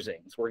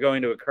closings were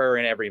going to occur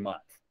in every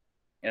month.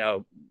 You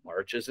know,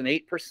 March is an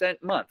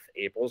 8% month.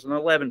 April's an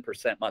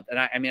 11% month. And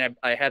I mean,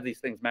 I have these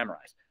things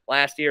memorized.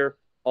 Last year,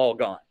 all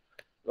gone,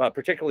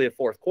 particularly the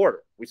fourth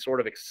quarter. We sort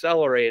of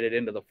accelerated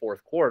into the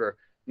fourth quarter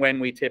when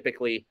we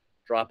typically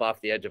drop off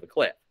the edge of a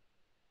cliff.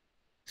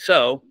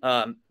 So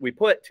we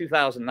put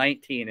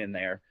 2019 in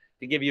there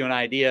to give you an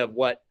idea of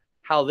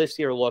how this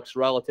year looks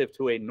relative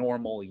to a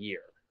normal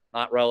year,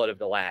 not relative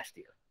to last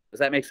year. Does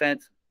that make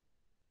sense?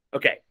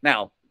 Okay,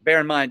 now bear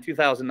in mind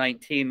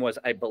 2019 was,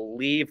 I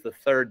believe, the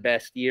 3rd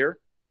best year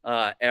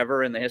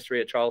ever in the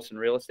history of Charleston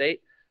real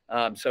estate.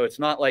 So it's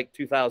not like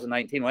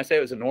 2019. When I say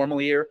it was a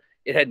normal year,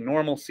 it had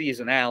normal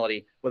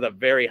seasonality with a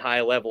very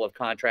high level of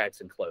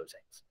contracts and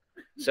closings.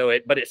 So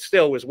but it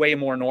still was way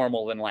more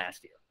normal than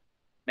last year.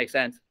 Make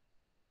sense?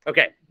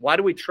 Okay, why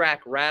do we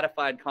track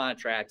ratified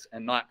contracts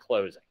and not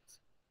closings?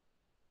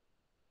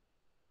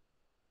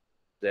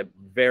 The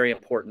very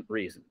important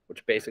reason,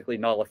 which basically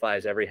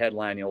nullifies every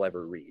headline you'll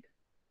ever read.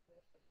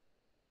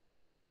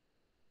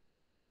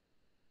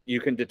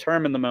 You can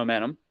determine the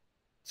momentum.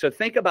 So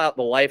think about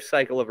the life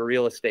cycle of a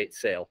real estate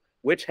sale.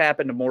 Which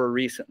happened more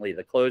recently,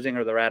 the closing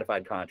or the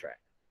ratified contract?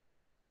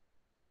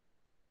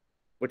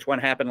 Which one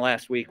happened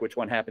last week? Which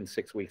one happened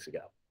 6 weeks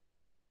ago?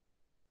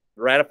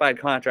 The ratified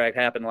contract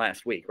happened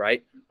last week,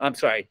 right? I'm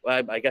sorry.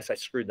 I guess I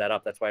screwed that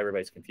up. That's why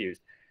everybody's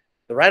confused.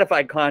 The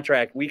ratified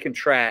contract we can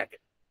track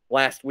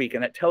last week,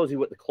 and that tells you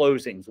what the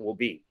closings will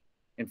be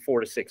in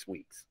 4 to 6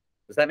 weeks.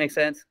 Does that make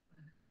sense?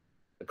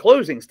 The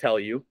closings tell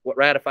you what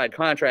ratified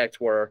contracts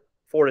were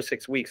 4 to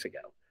 6 weeks ago.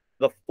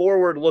 The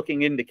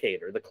forward-looking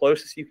indicator, the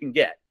closest you can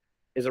get,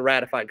 is a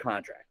ratified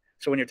contract.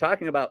 So when you're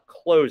talking about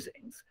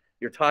closings,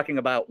 you're talking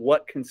about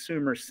what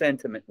consumer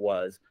sentiment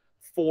was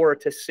 4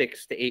 to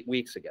 6 to 8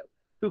 weeks ago.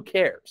 Who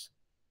cares?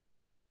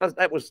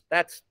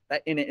 That's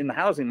in the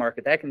housing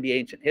market, that can be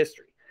ancient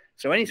history.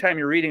 So anytime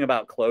you're reading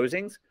about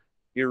closings,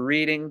 you're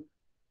reading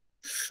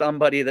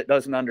somebody that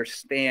doesn't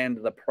understand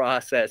the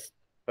process,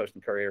 Post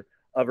and Courier,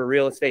 of a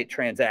real estate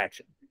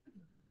transaction.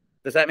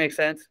 Does that make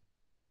sense?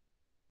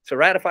 So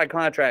ratified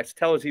contracts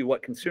tells you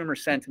what consumer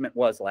sentiment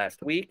was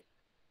last week.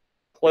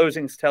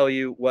 Closings tell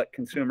you what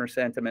consumer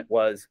sentiment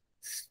was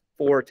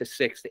 4 to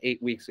 6 to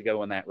 8 weeks ago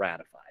when that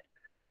ratified.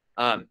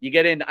 I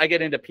get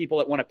into people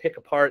that want to pick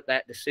apart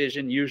that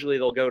decision. Usually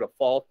they'll go to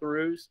fall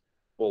throughs.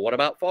 Well, what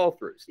about fall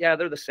throughs? Yeah,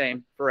 they're the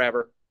same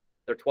forever.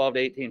 They're 12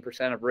 to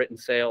 18% of written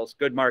sales,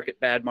 good market,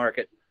 bad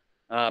market.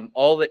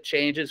 All that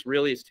changes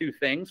really is 2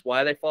 things.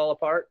 Why they fall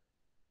apart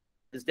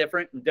is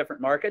different in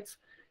different markets,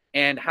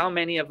 and how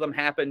many of them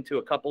happen to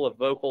a couple of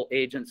vocal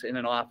agents in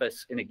an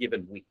office in a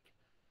given week.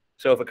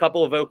 So if a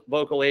couple of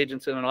vocal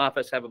agents in an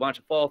office have a bunch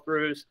of fall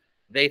throughs,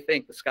 they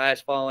think the sky is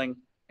falling,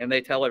 and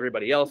they tell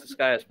everybody else the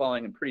sky is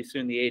falling, and pretty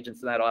soon the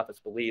agents in that office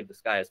believe the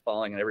sky is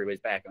falling and everybody's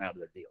backing out of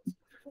their deals.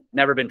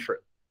 Never been true,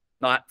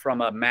 not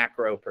from a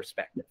macro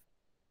perspective.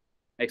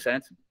 Make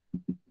sense?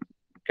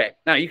 Okay,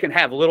 now you can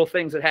have little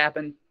things that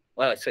happen.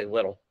 Well, I say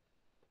little.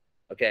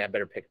 Okay, I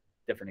better pick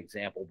a different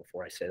example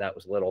before I say that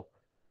was little.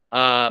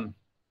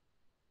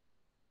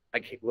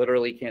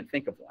 Literally can't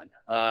think of one.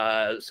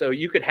 So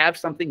you could have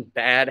something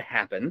bad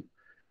happen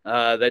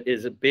that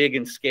is big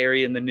and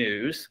scary in the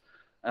news,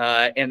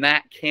 and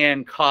that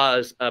can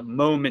cause a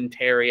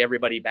momentary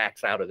everybody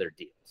backs out of their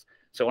deals.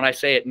 So when I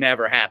say it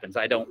never happens,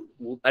 I don't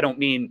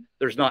mean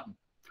there's not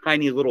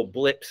tiny little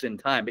blips in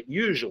time, but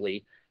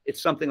usually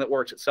it's something that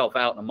works itself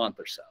out in a month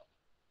or so.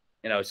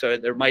 You know, so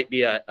there might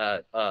be a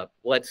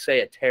let's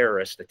say a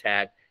terrorist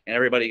attack, and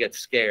everybody gets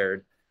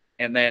scared,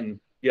 and then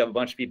you have a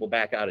bunch of people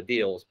back out of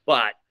deals,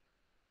 but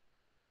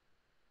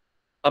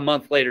a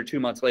month later, 2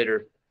 months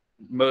later,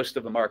 most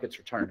of the markets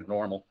return to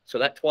normal. So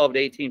that 12 to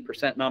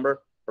 18%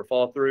 number for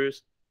fall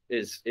throughs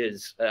is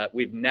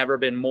we've never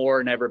been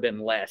more, never been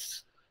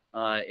less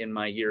in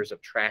my years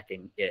of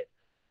tracking it,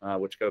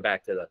 which go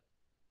back to the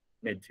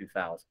mid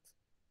 2000s.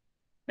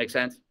 Make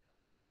sense?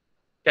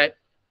 Okay.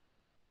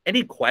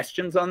 Any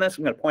questions on this?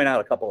 I'm going to point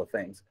out a couple of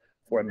things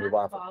before I move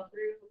off. Fall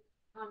through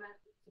comment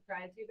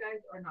surprise you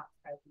guys or not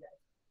surprise you guys?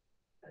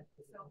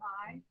 It's so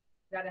high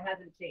that it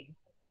hasn't changed.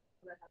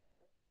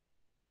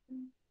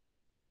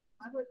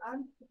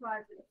 I'm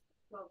surprised it's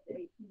 12 to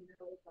 18 years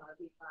old, so I'd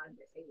be 5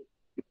 to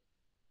 8.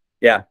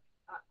 Yeah.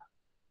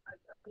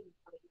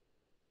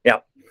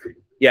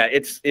 Yeah,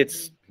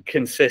 it's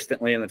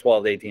consistently in the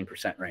 12 to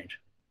 18% range.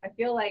 I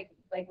feel like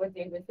what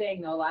Dave was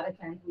saying, though, a lot of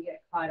times we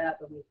get caught up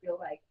and we feel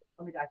like,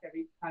 oh my gosh,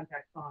 every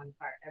contract's falling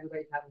apart.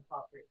 Everybody's having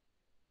fall through.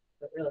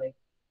 But really,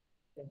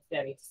 it's been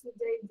steady. So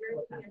Dave, during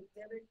the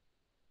pandemic,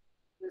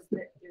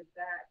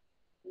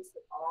 is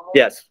it all?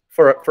 Yes,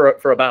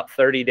 for about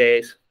 30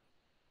 days,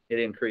 it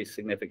increased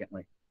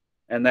significantly.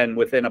 And then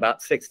within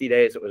about 60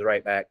 days, it was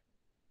right back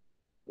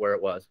where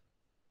it was.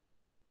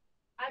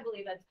 I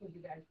believe that's because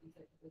you guys do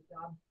such a good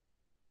job.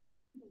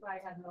 Everybody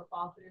has no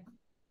fall through.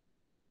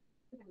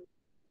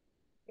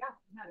 Yeah,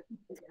 how to keep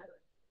it together.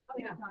 Oh,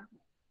 yeah.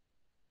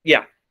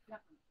 Yeah.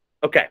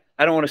 Okay.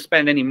 I don't want to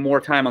spend any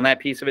more time on that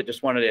piece of it.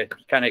 Just wanted to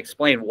kind of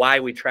explain why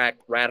we track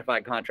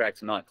ratified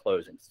contracts and not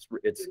closings.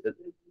 It's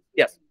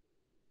yes.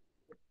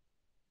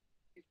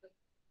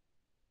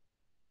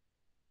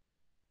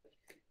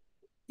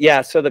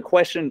 Yeah. So the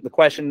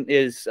question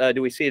is,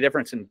 do we see a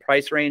difference in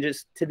price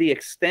ranges? To the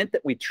extent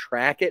that we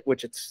track it,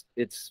 which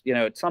it's you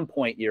know, at some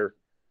point you're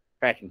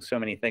tracking so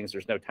many things,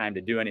 there's no time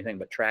to do anything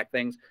but track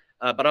things.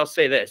 But I'll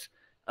say this: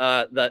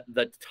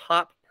 the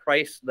top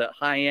price, the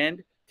high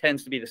end,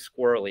 tends to be the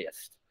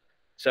squirreliest.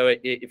 So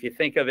if you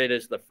think of it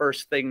as the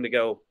first thing to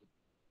go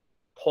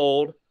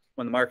cold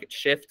when the market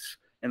shifts,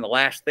 and the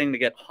last thing to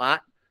get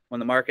hot when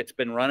the market's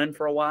been running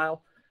for a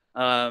while.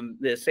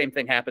 The same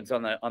thing happens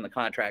on the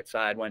contract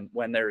side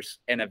when there's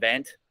an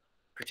event,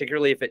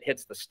 particularly if it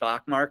hits the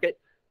stock market.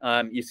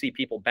 You see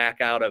people back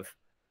out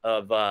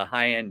of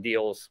high-end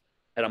deals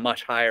at a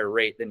much higher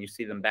rate than you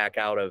see them back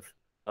out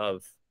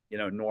of you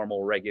know,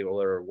 normal,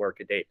 regular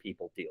work-a-day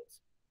people deals.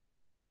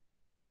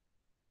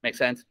 Make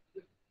sense?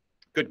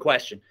 Good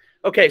question.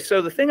 Okay,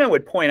 so the thing I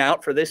would point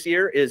out for this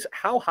year is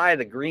how high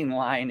the green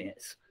line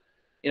is.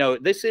 You know,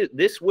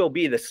 this will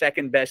be the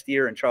second best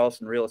year in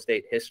Charleston real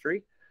estate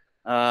history.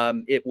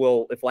 It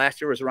will, if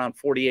last year was around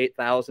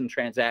 48,000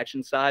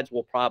 transaction sides,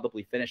 we'll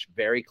probably finish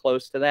very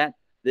close to that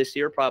this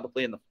year,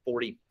 probably in the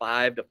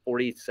 45 to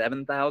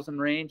 47,000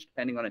 range,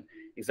 depending on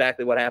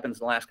exactly what happens in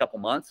the last couple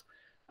months.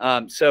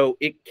 So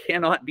it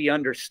cannot be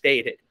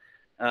understated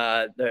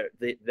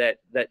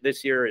that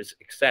this year is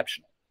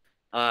exceptional.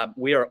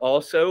 We are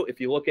also, if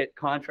you look at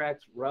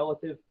contracts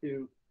relative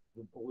to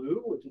the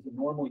blue, which is a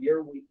normal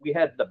year, we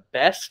had the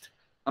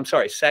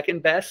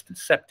second best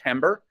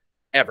September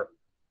ever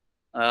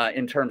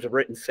in terms of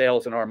written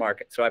sales in our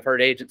market. So I've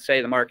heard agents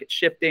say the market's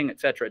shifting, et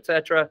cetera, et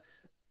cetera.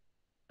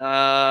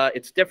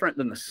 It's different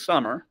than the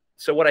summer.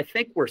 So what I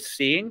think we're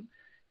seeing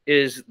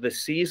is the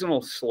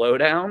seasonal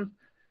slowdown,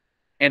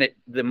 and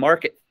the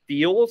market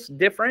feels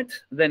different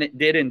than it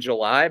did in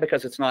July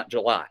because it's not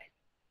July,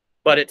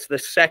 but it's the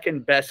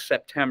second best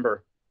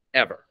September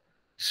ever.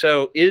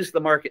 So is the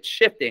market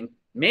shifting?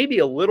 Maybe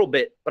a little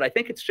bit, but I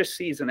think it's just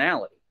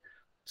seasonality.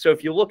 So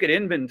if you look at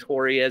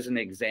inventory as an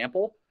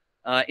example,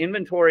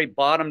 inventory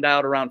bottomed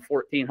out around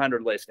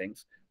 1,400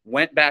 listings,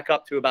 went back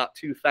up to about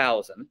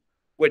 2,000,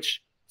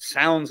 which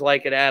sounds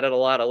like it added a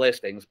lot of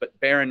listings, but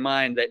bear in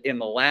mind that in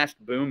the last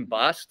boom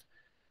bust,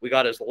 we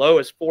got as low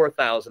as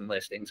 4,000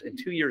 listings, and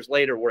 2 years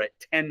later, we're at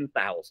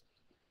 10,000.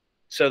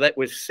 So that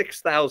was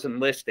 6,000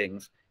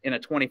 listings in a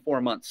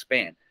 24-month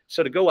span.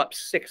 So to go up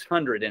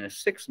 600 in a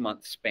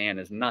 6-month span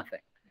is nothing.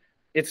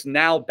 It's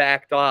now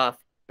back down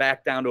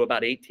to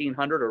about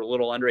 1,800 or a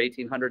little under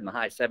 1,800 in the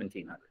high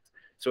 1,700s.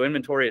 So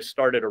inventory has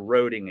started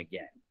eroding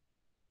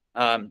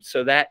again.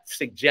 So that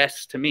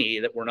suggests to me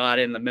that we're not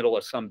in the middle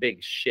of some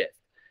big shift.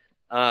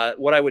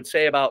 What I would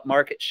say about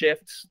market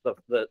shifts,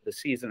 the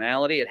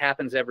seasonality, it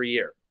happens every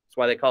year. That's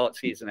why they call it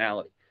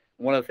seasonality.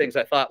 One of the things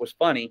I thought was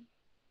funny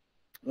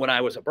when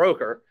I was a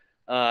broker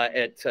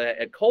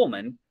at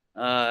Coleman,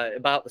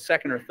 about the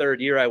second or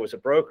third year I was a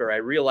broker, I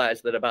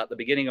realized that about the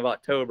beginning of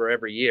October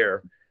every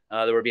year,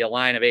 there would be a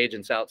line of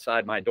agents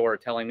outside my door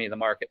telling me the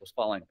market was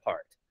falling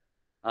apart.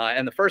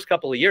 And the first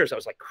couple of years, I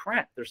was like,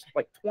 crap, there's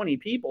like 20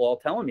 people all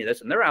telling me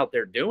this, and they're out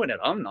there doing it.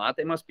 I'm not.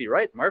 They must be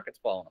right. The market's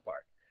falling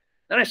apart.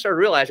 Then I started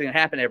realizing it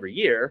happened every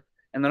year,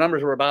 and the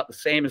numbers were about the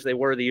same as they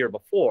were the year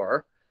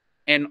before.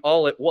 And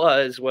all it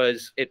was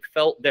it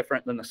felt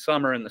different than the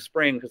summer and the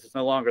spring, because it's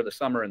no longer the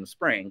summer and the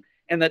spring,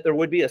 and that there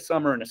would be a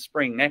summer and a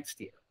spring next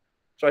year.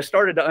 So I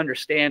started to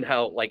understand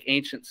how like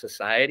ancient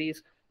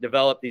societies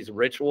developed these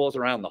rituals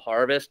around the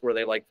harvest where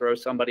they like throw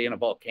somebody in a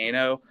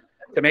volcano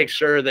to make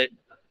sure that,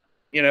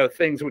 you know,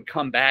 things would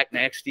come back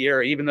next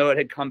year. Even though it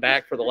had come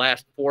back for the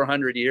last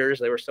 400 years,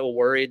 they were still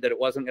worried that it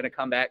wasn't going to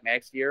come back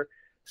next year.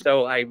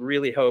 So I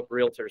really hope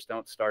realtors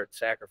don't start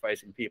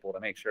sacrificing people to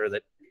make sure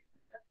that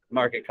the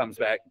market comes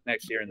back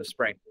next year in the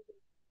spring.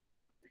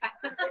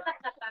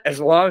 As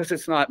long as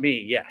it's not me,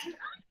 yes.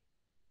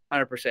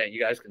 100%. You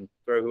guys can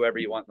throw whoever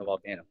you want in the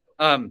volcano.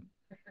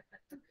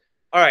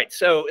 All right,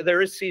 so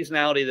there is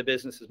seasonality of the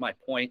business is my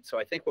point. So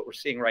I think what we're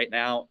seeing right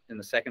now in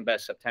the second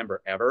best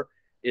September ever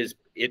is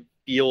it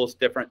feels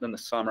different than the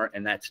summer,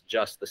 and that's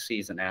just the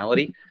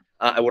seasonality.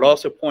 I would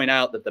also point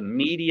out that the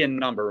median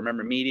number,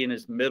 remember median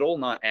is middle,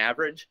 not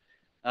average.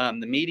 The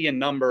median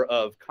number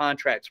of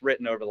contracts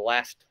written over the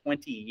last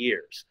 20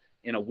 years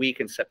in a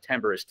week in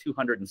September is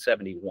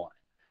 271.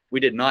 We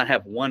did not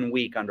have 1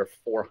 week under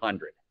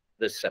 400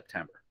 this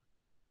September.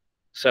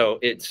 So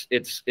it's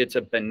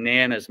a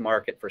bananas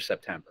market for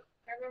September.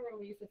 I remember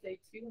when we used to say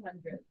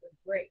 200 was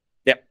great.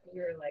 Yep. We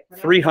were like,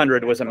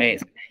 300 was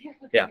amazing.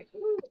 Yeah.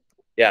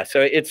 Yeah.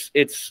 So it's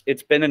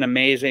been an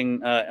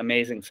amazing,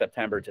 amazing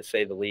September, to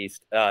say the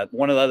least.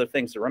 One of the other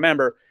things to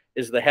remember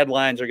is the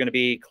headlines are going to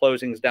be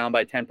closings down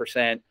by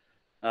 10%,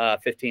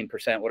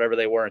 15%, whatever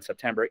they were in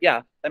September.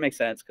 Yeah, that makes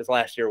sense, because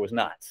last year was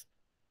nuts.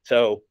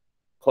 So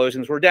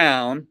closings were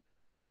down,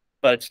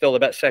 but it's still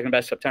the second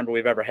best September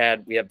we've ever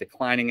had. We have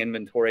declining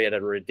inventory at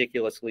a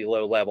ridiculously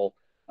low level,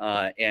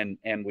 and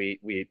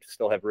we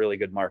still have really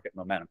good market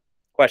momentum.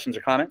 Questions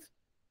or comments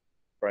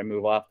before I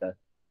move off to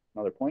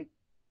another point?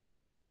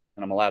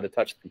 And I'm allowed to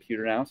touch the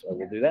computer now, so I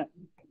will do that.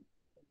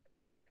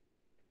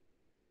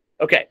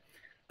 Okay.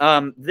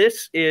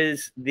 This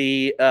is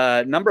the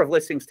number of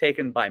listings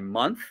taken by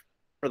month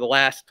for the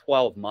last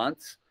 12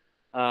 months.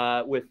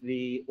 With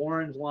the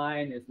orange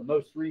line is the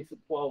most recent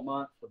 12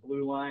 months. The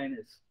blue line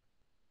is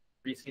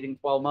preceding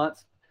 12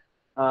 months.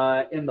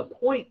 And the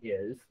point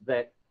is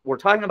that we're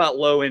talking about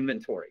low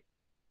inventory,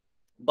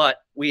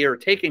 but we are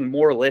taking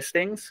more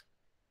listings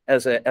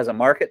as a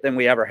market than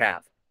we ever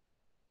have.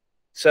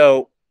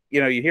 So, you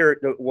know, you hear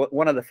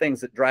one of the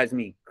things that drives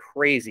me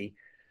crazy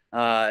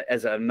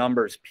as a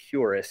numbers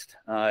purist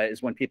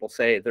is when people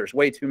say there's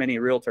way too many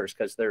realtors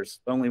because there's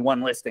only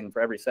one listing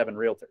for every 7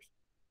 realtors.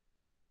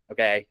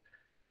 Okay.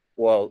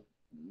 Well,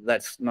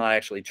 that's not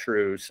actually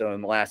true. So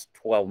in the last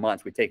 12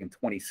 months, we've taken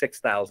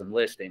 26,000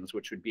 listings,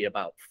 which would be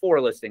about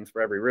 4 listings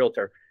for every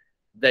realtor.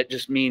 That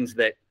just means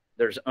that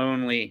there's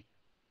only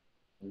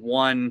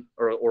one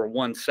or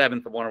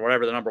 1/7 of one, or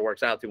whatever the number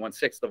works out to,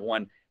 1/6 of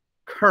one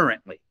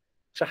currently.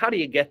 So how do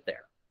you get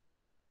there?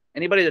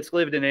 Anybody that's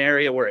lived in an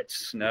area where it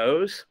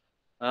snows,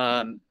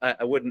 I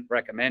wouldn't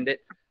recommend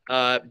it.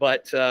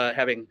 But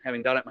having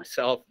done it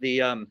myself,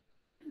 if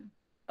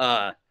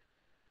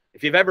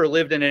you've ever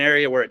lived in an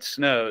area where it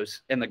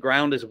snows and the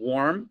ground is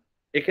warm,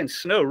 it can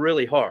snow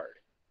really hard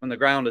when the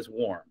ground is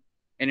warm,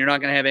 and you're not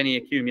going to have any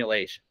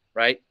accumulation,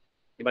 right?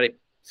 Anybody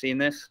seen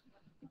this?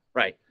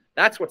 Right.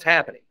 That's what's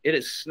happening. It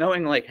is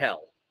snowing like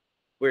hell.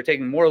 We're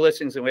taking more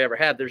listings than we ever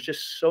have. There's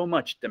just so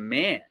much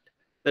demand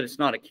that it's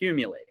not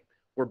accumulating.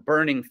 We're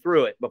burning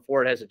through it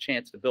before it has a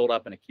chance to build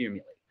up and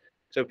accumulate.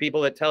 So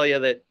people that tell you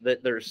that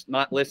there's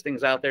not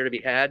listings out there to be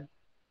had,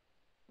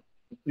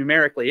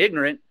 numerically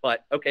ignorant,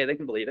 but okay, they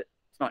can believe it.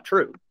 It's not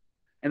true.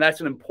 And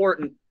that's an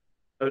important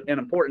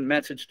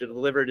message to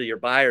deliver to your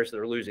buyers that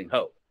are losing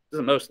hope. This is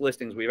the most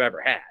listings we've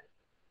ever had.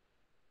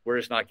 We're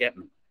just not getting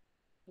them.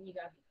 And you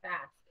got to be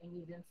fast and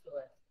use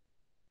Insta.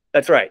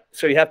 That's right.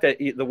 So you have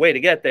to, the way to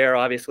get there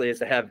obviously is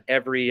to have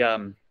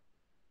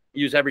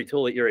use every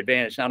tool at your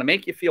advantage. Now, to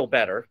make you feel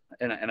better,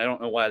 and I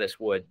don't know why this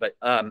would, but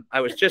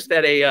I was just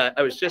at a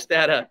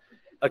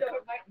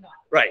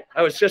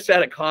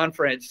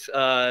conference,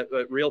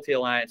 Realty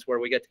Alliance, where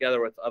we get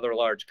together with other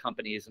large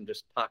companies and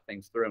just talk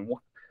things through. And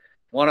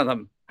one of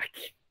them,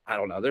 I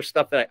don't know, there's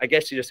stuff that I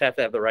guess you just have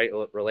to have the right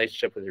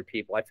relationship with your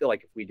people. I feel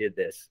like if we did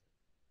this,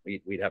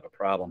 we'd have a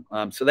problem.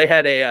 So they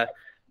had a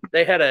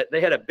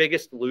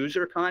biggest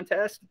loser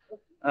contest,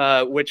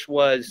 which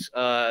was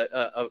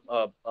a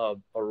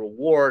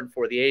reward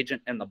for the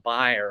agent and the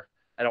buyer.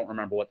 I don't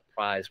remember what the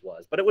prize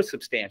was, but it was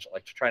substantial,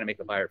 like to try to make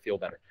the buyer feel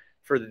better.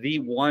 For the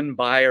one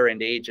buyer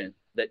and agent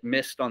that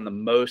missed on the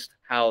most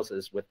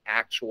houses with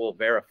actual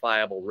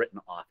verifiable written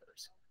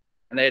offers.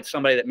 And they had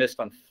somebody that missed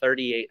on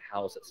 38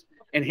 houses.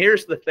 And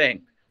here's the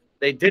thing.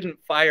 They didn't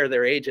fire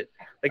their agent.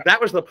 Like,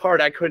 that was the part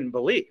I couldn't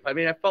believe. I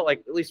mean, I felt like,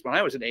 at least when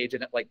I was an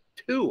agent, at like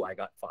 2, I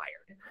got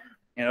fired.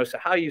 You know, so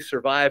how you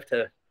survive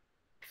to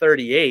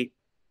 38,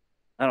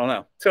 I don't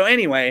know. So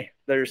anyway,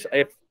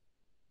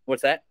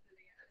 what's that?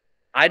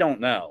 I don't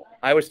know.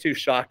 I was too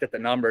shocked at the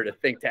number to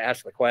think to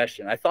ask the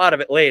question. I thought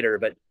of it later,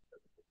 but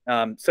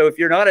so if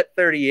you're not at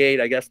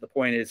 38, I guess the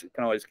point is it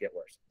can always get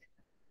worse.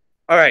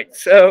 All right.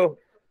 So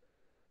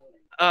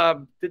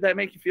did that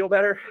make you feel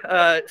better?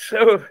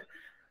 So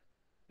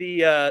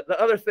the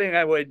other thing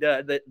I would,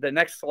 the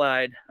next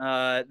slide,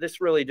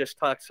 this really just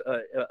talks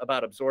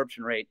about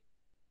absorption rate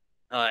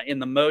in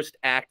the most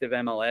active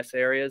MLS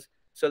areas.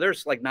 So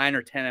there's like 9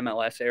 or 10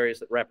 MLS areas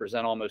that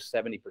represent almost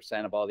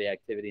 70% of all the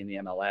activity in the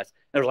MLS.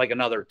 There's like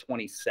another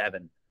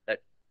 27 that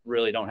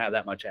really don't have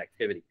that much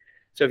activity.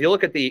 So if you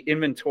look at the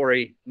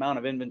inventory, amount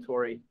of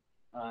inventory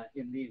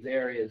in these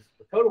areas,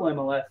 the total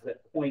MLS is at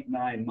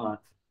 0.9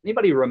 months.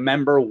 Anybody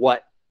remember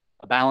what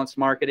a balanced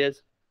market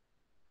is?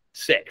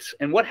 6.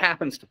 And what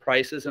happens to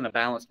prices in a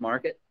balanced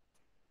market?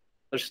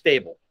 They're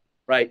stable,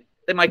 right?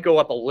 They might go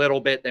up a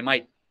little bit. They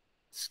might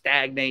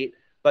stagnate,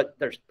 but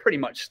they're pretty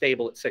much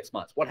stable at 6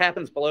 months. What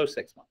happens below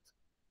 6 months?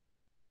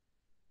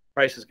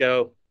 Prices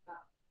go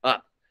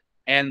up.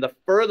 And the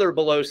further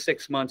below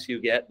 6 months you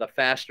get, the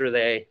faster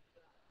they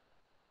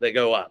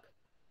go up,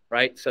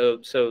 right? So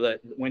that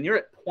when you're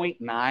at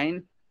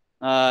 0.9,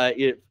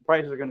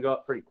 prices are going to go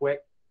up pretty quick.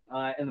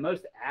 And the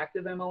most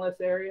active MLS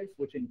areas,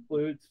 which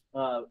includes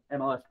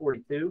MLS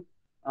 42,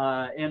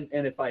 and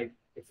if I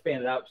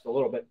expand it out just a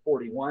little bit,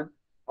 41,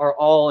 are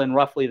all in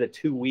roughly the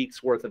 2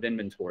 weeks worth of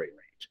inventory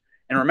range.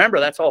 And remember,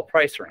 that's all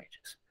price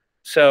ranges.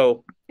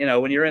 So, you know,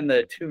 when you're in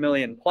the 2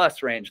 million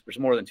plus range, there's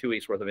more than 2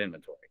 weeks worth of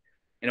inventory.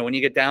 You know, when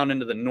you get down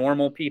into the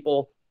normal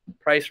people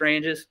price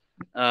ranges,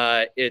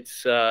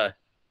 it's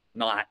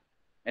not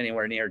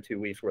anywhere near 2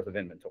 weeks worth of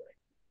inventory.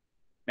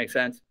 Make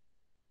sense?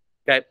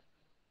 Okay.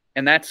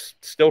 And that's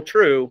still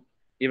true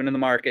even in the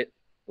market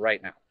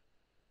right now.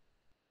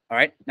 All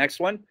right, next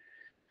one.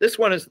 This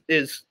one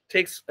is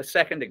takes a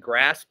second to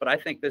grasp, but I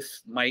think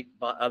this might,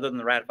 other than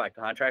the ratified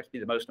contracts, be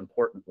the most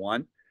important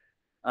one.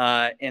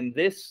 And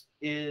this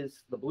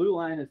is, the blue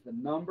line is the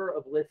number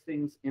of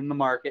listings in the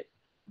market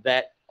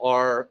that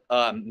are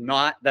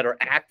that are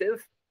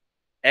active,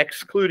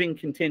 excluding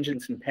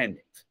contingents and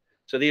pendings.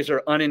 So these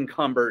are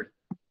unencumbered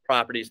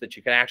properties that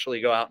you can actually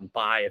go out and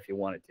buy if you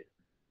wanted to,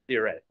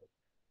 theoretically.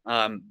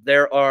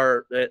 There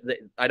are,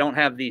 I don't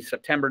have the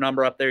September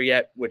number up there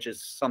yet, which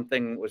is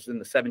something was in the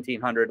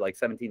 1700, like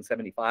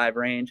 1775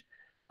 range,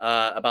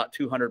 about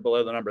 200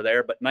 below the number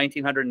there, but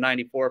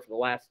 1994 for the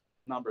last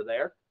number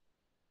there.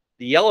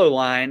 The yellow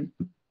line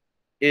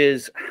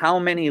is how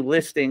many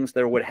listings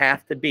there would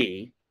have to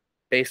be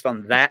based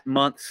on that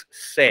month's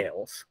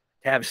sales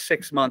to have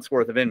 6 months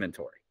worth of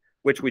inventory,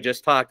 which we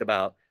just talked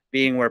about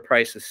being where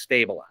prices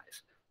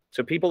stabilize.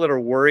 So people that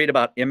are worried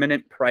about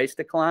imminent price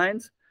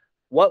declines,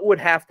 what would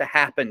have to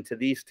happen to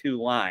these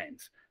two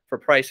lines for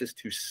prices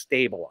to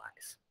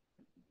stabilize?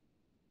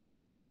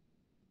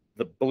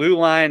 The blue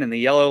line and the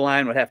yellow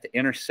line would have to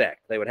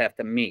intersect. They would have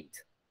to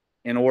meet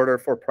in order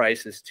for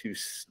prices to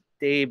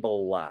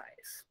stabilize.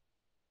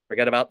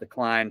 Forget about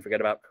decline,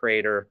 forget about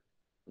crater,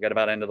 forget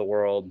about end of the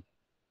world.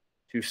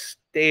 To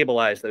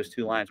stabilize, those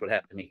two lines would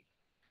have to meet.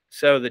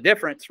 So the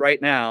difference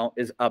right now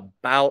is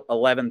about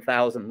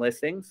 11,000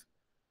 listings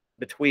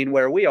between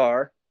where we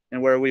are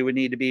and where we would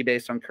need to be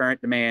based on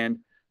current demand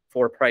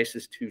for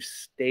prices to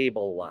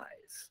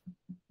stabilize.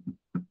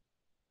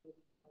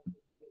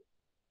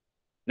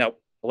 No,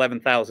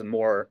 11,000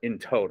 more in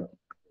total.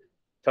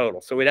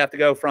 So we'd have to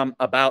go from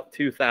about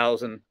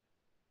 2,000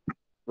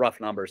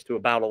 rough numbers to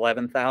about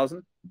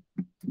 11,000.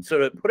 So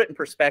to put it in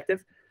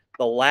perspective,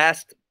 the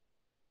last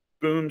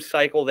boom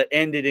cycle that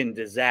ended in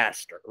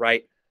disaster,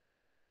 right?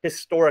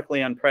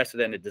 Historically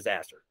unprecedented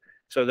disaster.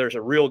 So there's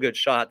a real good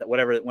shot that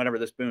whenever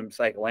this boom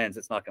cycle ends,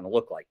 it's not going to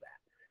look like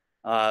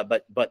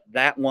that. But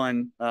that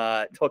one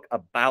took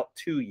about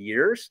 2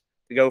 years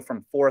to go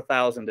from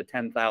 4,000 to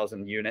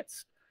 10,000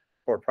 units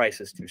for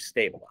prices to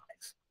stabilize.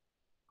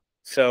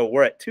 So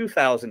we're at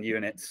 2,000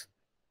 units.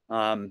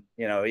 You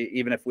know,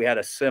 even if we had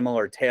a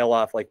similar tail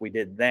off like we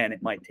did then,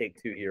 it might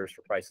take 2 years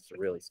for prices to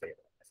really stabilize.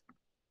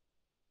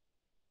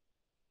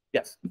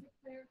 Yes. Say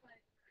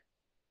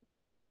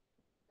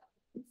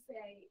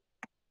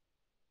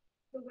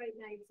the right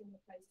now you're seeing the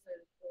prices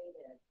are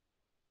inflated.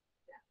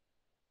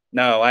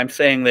 No, I'm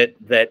saying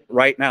that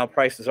right now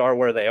prices are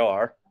where they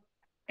are,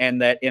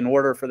 and that in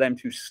order for them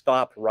to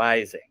stop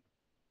rising,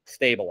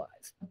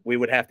 stabilize, we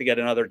would have to get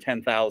another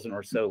 10,000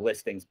 or so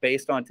listings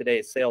based on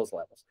today's sales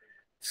levels.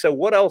 So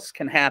what else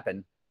can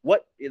happen?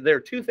 There are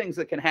two things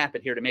that can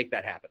happen here to make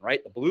that happen,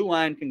 right? The blue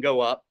line can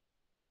go up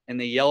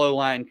and the yellow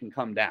line can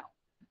come down.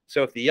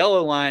 So if the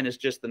yellow line is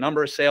just the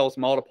number of sales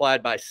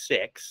multiplied by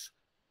 6,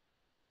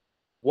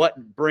 what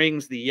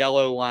brings the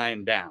yellow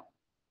line down?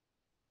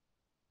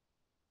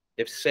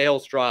 If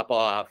sales drop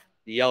off,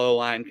 the yellow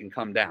line can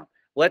come down.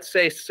 Let's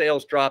say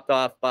sales dropped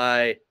off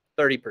by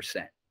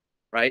 30%,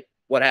 right?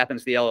 What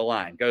happens to the yellow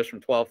line? Goes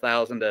from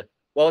 12,000 to,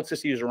 well, let's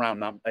just use a round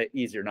number,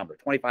 easier number,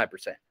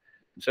 25%.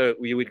 So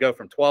we would go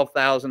from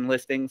 12,000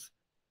 listings,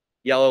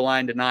 yellow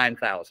line, to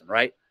 9,000,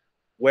 right?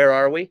 Where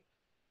are we?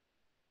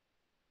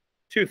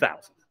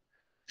 2,000.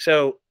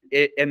 So,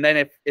 and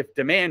then if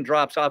demand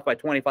drops off by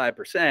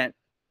 25%,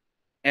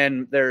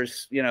 and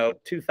there's,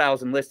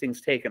 2,000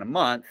 listings taken a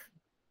month,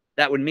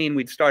 that would mean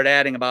we'd start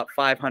adding about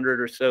 500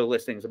 or so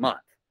listings a month.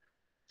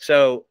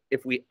 So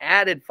if we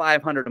added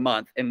 500 a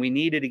month and we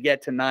needed to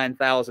get to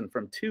 9,000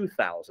 from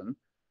 2,000,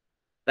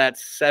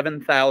 that's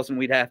 7,000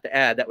 we'd have to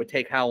add. That would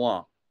take how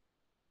long?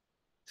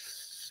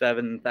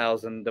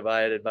 7,000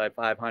 divided by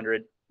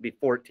 500 be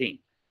 14.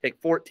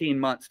 Take 14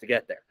 months to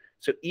get there.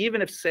 So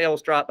even if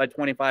sales drop by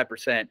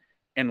 25%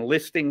 and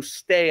listings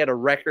stay at a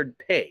record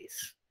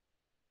pace,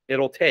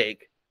 it'll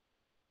take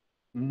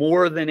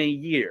more than a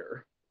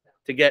year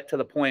to get to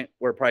the point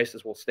where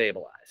prices will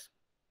stabilize.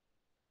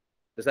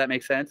 Does that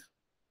make sense?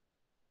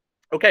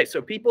 Okay,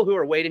 so people who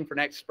are waiting for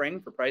next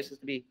spring for prices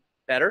to be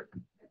better.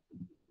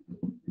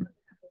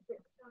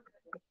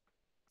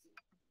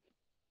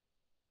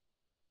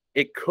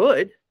 It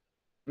could.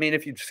 I mean,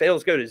 if your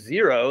sales go to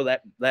zero,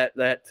 that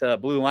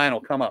blue line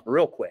will come up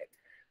real quick.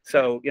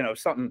 So, if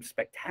something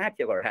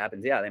spectacular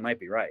happens, yeah, they might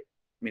be right.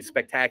 I mean,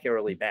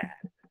 spectacularly bad.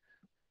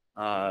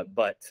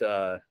 But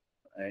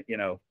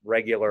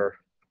regular,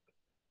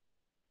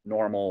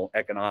 normal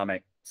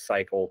economic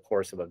cycle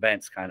course of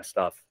events kind of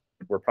stuff,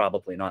 we're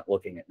probably not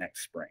looking at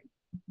next spring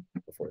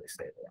before they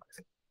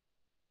stabilize.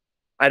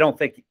 I don't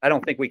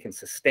think we can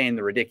sustain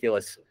the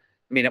ridiculous.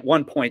 I mean, at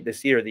one point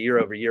this year, the year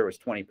over year was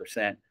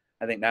 20%.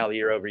 I think now the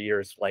year over year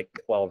is like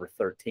 12 or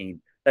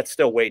 13. That's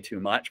still way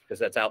too much because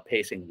that's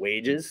outpacing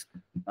wages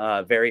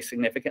very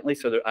significantly.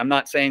 So I'm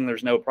not saying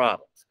there's no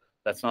problems.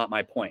 That's not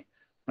my point.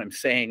 What I'm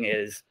saying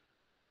is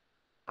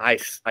I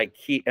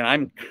keep, and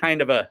I'm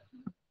kind of a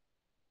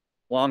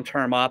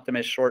long-term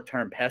optimist,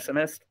 short-term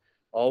pessimist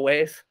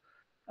always.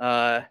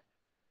 I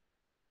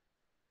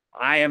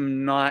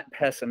am not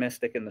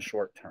pessimistic in the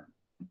short term.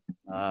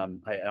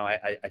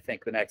 I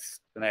think the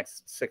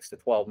next 6 to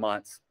 12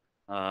 months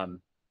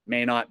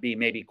may not be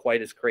maybe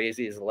quite as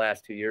crazy as the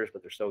last 2 years,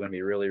 but they're still going to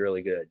be really,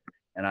 really good.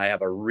 And I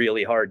have a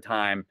really hard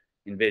time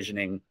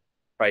envisioning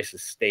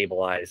prices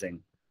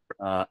stabilizing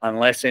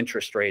unless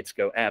interest rates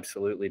go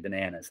absolutely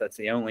bananas. That's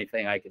the only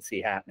thing I could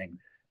see happening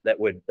that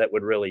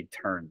would really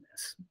turn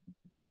this.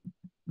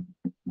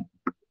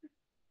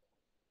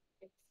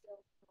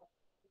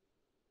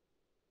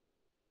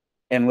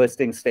 And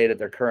listings stayed at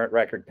their current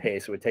record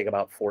pace. It would take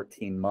about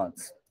 14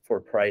 months for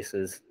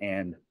prices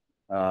and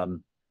for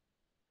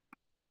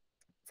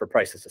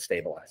prices to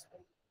stabilize.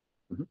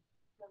 Mm-hmm.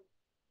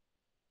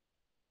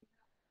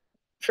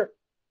 Sure.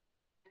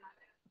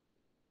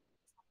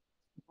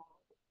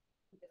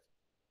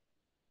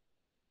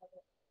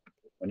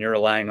 When you're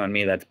relying on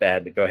me, that's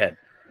bad, but go ahead.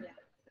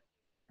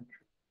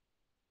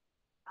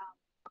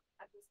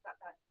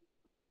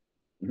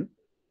 Mm-hmm.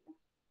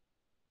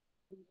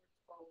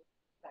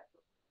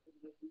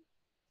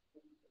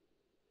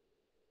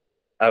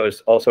 I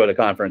was also at a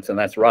conference, and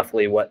that's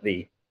roughly what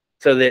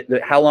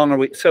how long are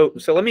we? So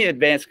let me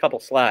advance a couple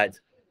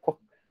slides. I was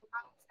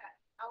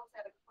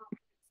at a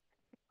conference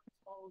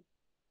told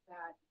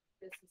that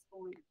we're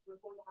going to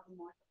have a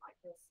market like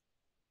this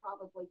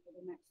probably for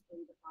the next 3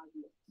 to 5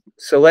 years.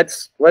 So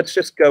let's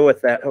just go with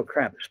that. Oh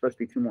crap, there's supposed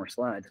to be 2 more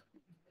slides.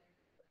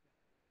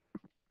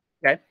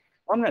 Okay,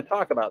 I'm going to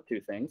talk about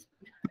 2 things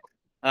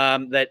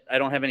that I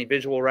don't have any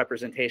visual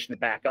representation to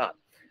back up.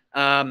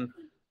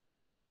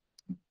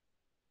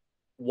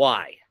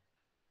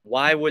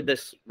 Why would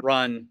this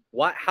run?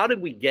 How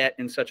did we get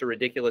in such a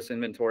ridiculous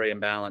inventory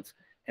imbalance,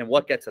 and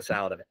what gets us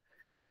out of it?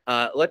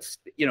 Let's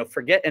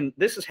forget, and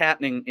this is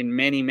happening in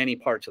many, many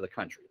parts of the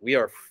country. We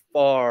are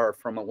far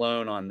from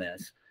alone on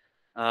this.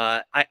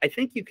 I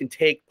think you can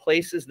take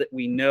places that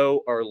we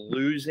know are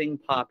losing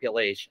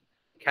population.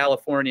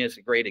 California is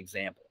a great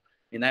example.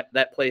 I mean,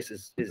 that place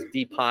is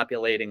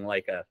depopulating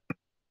like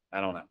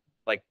I don't know,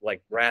 like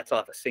rats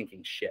off a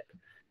sinking ship.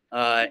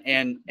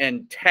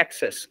 And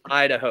Texas,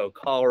 Idaho,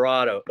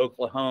 Colorado,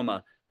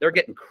 Oklahoma, they're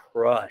getting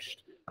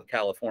crushed, the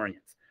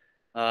Californians,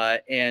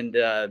 and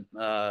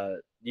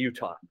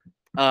Utah.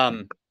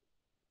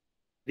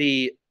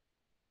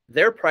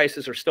 Their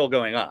prices are still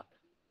going up.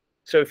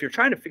 So if you're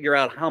trying to figure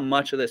out how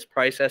much of this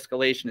price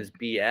escalation is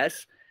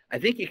BS, I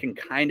think you can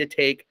kind of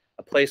take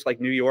a place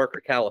like New York or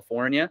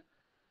California,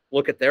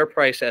 look at their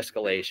price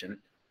escalation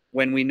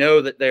when we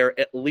know that they're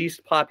at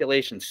least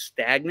population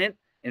stagnant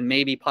and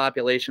maybe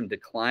population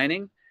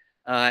declining,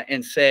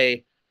 and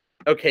say,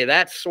 okay,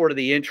 that's sort of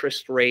the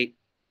interest rate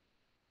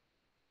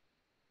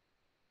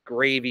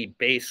gravy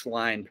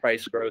baseline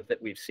price growth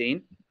that we've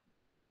seen.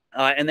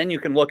 And then you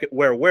can look at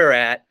where we're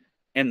at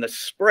and the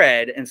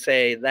spread and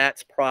say,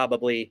 that's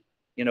probably,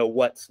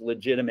 what's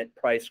legitimate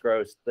price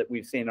growth that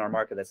we've seen in our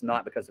market. That's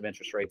not because of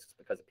interest rates, it's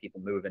because of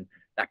people moving,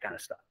 that kind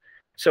of stuff.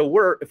 So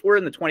if we're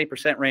in the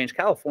 20% range,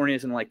 California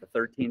is in like the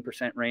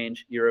 13%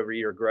 range year over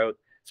year growth.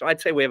 So I'd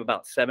say we have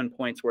about 7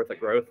 points worth of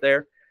growth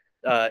there,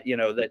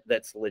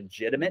 that's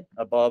legitimate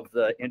above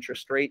the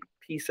interest rate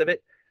piece of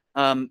it.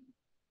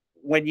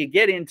 When you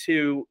get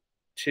into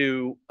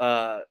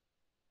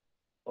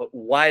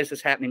why is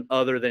this happening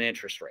other than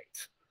interest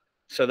rates?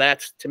 So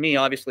that's, to me,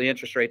 obviously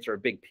interest rates are a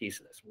big piece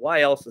of this. Why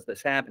else is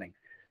this happening?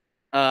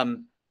 I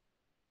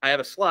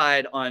have a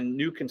slide on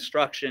new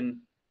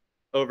construction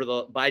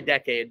by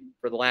decade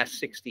for the last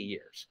 60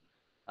 years.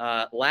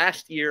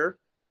 Last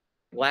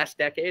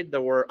decade,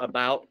 there were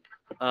about,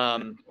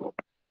 over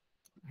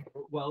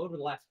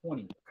the last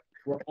 20 years,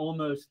 we're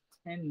almost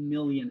 10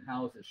 million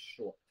houses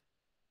short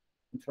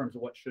in terms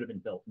of what should have been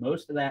built.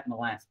 Most of that in the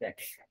last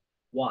decade.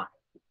 Why?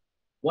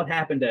 What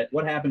happened a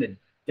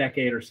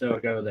decade or so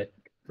ago that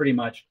pretty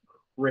much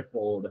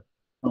crippled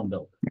home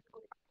building?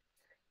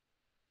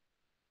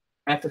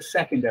 That's a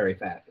secondary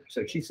factor.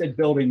 So she said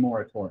building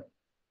moratorium.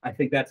 I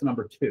think that's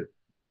number 2.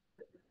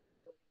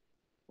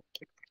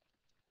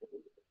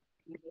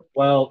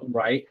 Well,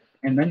 right.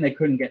 And then they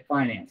couldn't get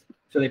financed.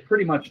 So they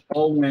pretty much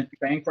all went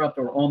bankrupt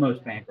or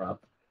almost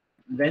bankrupt.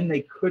 Then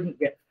they couldn't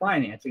get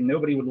financing.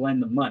 Nobody would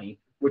lend them money,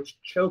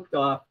 which choked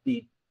off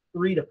the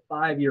 3 to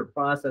 5 year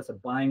process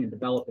of buying and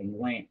developing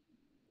land.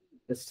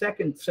 The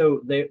second,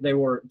 so they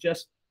were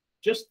just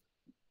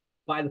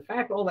by the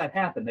fact all that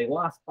happened, they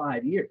lost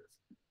 5 years.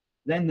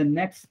 Then the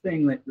next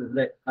thing that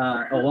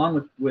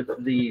along with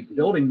the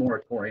building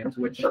moratoriums,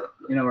 which are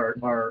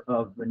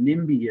of the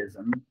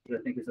NIMBYism, which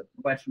I think is a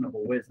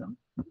questionable wisdom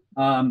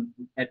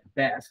at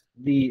best.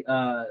 The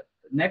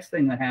next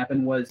thing that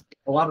happened was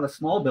a lot of the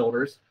small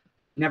builders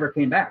never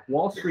came back.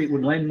 Wall Street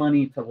would lend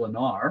money to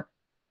Lennar,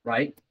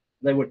 right?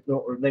 They would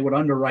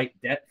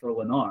underwrite debt for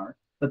Lennar,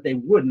 but they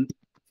wouldn't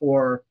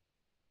for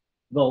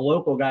the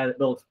local guy that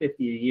builds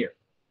 50 a year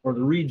or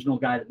the regional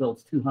guy that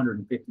builds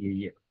 250 a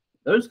year.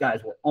 Those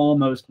guys were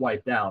almost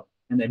wiped out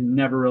and they've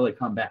never really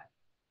come back.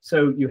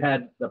 So you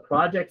had the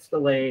projects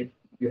delayed,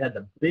 you had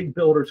the big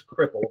builders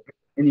crippled,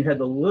 and you had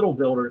the little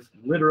builders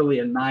literally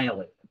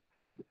annihilated.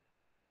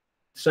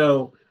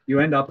 So you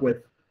end up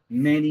with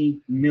many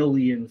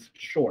millions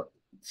short.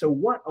 So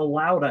what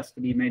allowed us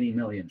to be many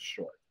millions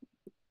short?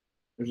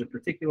 There's a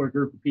particular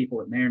group of people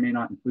that may or may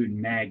not include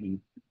Maggie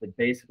that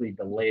basically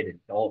delayed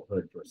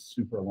adulthood for a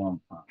super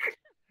long time,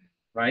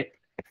 right?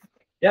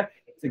 Yeah,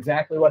 it's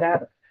exactly what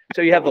happened.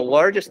 So you have the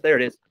largest, there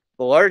it is,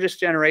 the largest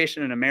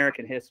generation in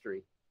American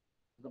history,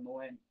 the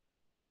millennials.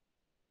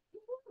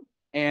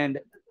 And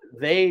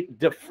they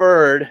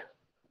deferred,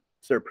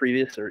 is there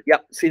previous or, yeah,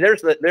 see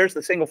there's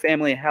the single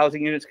family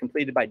housing units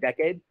completed by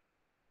decade.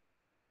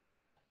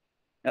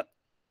 Yep.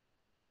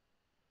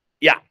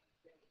 Yeah.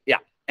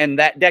 And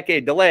that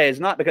decade delay is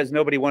not because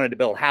nobody wanted to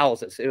build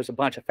houses. It was a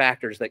bunch of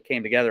factors that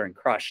came together and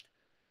crushed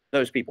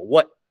those people.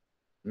 What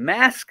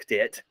masked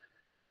it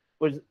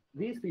was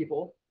these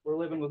people were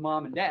living with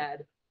mom and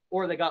dad,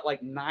 or they got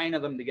like 9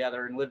 of them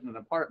together and lived in an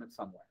apartment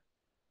somewhere,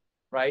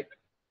 right?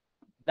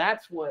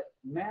 That's what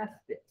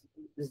masked it,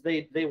 is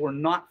they were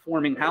not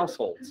forming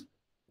households.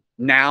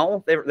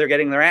 Now they're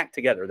getting their act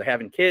together. They're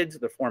having kids,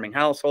 they're forming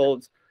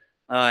households,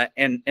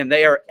 and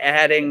they are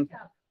adding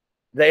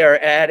a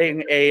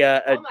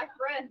Oh, my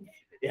friend.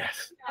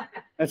 yes,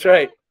 that's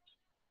right.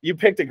 You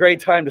picked a great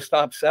time to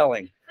stop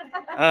selling.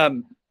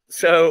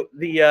 So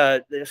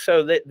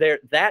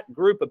that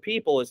group of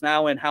people is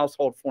now in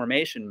household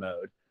formation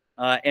mode,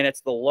 and it's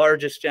the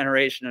largest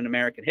generation in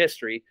American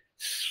history.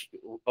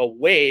 A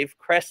wave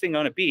cresting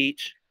on a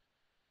beach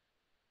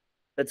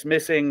that's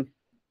missing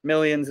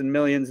millions and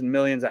millions and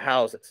millions of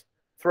houses.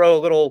 Throw a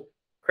little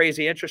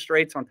crazy interest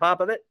rates on top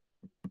of it,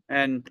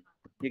 and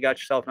you got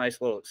yourself a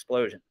nice little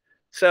explosion.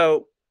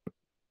 So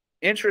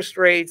interest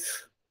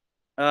rates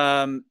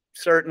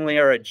certainly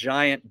are a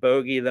giant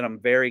bogey that I'm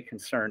very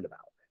concerned about.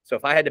 So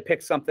if I had to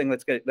pick something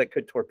that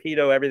could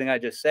torpedo everything I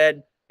just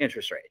said,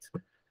 interest rates.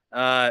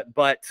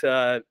 But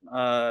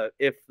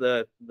if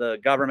the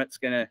government's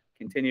going to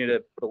continue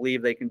to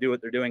believe they can do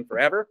what they're doing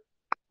forever,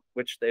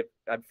 which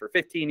for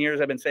 15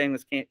 years I've been saying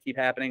this can't keep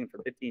happening, and for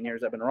 15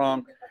 years I've been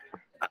wrong.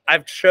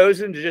 I've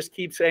chosen to just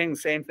keep saying the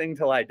same thing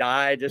till I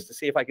die, just to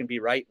see if I can be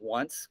right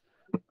once.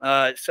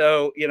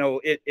 So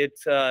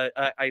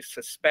I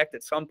suspect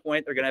at some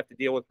point they're going to have to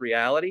deal with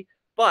reality.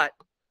 But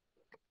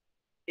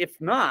if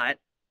not,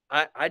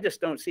 I just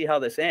don't see how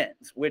this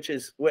ends, which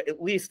is at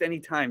least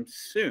anytime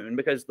soon,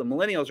 because the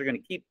millennials are going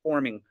to keep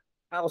forming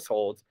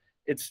households.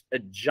 It's a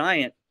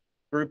giant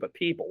group of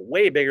people,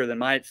 way bigger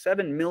than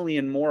 7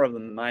 million more of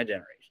them than my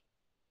generation.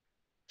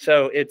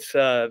 So it's,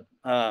 yeah.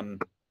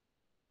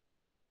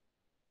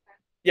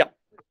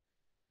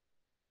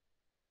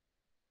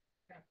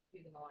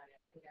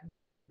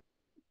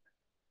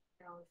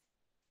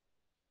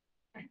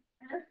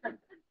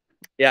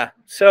 Yeah,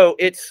 so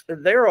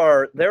there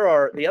are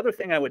the other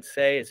thing I would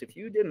say is, if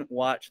you didn't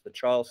watch the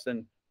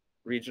Charleston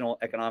Regional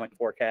Economic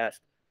Forecast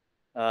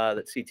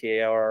that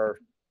CTAR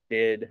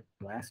did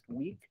last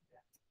week,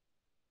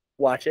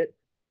 watch it.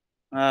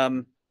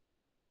 When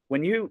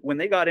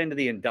they got into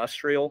the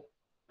industrial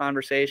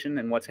conversation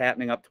and what's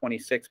happening up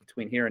 26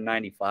 between here and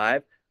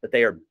 95, that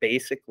they are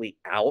basically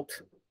out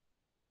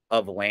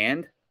of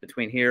land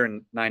between here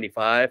and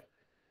 95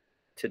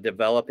 to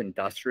develop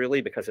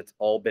industrially because it's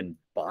all been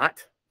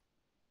bought.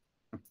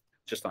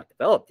 Just not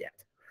developed yet,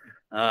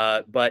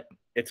 but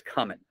it's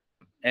coming.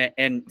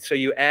 And so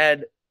you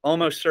add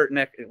almost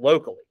certain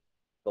locally,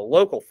 the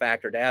local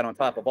factor to add on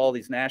top of all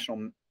these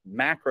national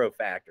macro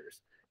factors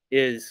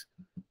is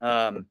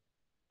a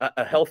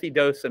healthy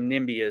dose of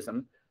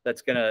NIMBYism,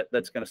 that's gonna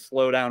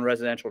slow down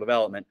residential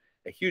development,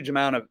 a huge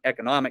amount of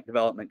economic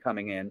development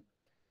coming in.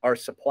 Our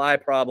supply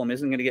problem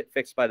isn't going to get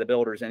fixed by the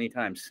builders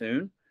anytime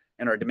soon,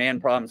 and our demand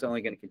problem is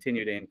only going to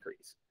continue to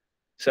increase.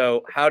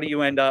 So how do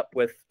you end up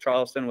with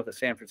Charleston with a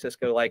San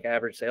Francisco-like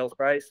average sales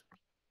price?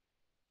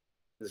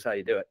 This is how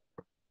you do it.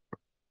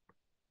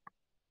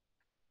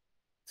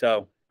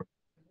 So,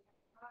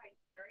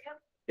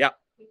 yeah.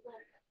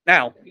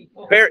 Now,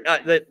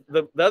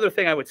 the other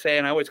thing I would say,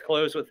 and I always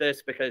close with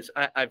this because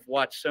I've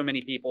watched so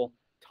many people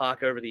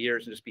talk over the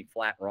years and just be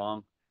flat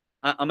wrong.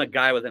 I'm a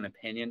guy with an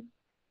opinion.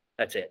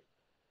 That's it.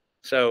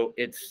 So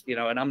it's, you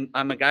know, and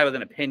I'm a guy with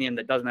an opinion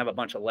that doesn't have a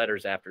bunch of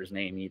letters after his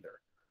name either.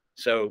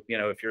 So, you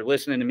know, if you're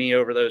listening to me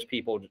over those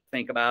people,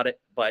 think about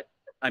it. But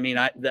I mean,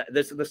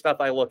 this is the stuff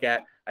I look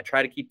at. I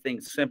try to keep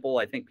things simple.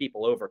 I think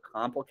people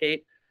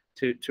overcomplicate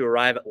to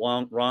arrive at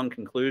wrong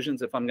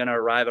conclusions. If I'm going to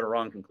arrive at a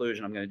wrong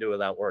conclusion, I'm going to do it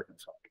without working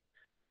so.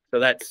 So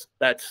that's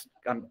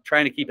I'm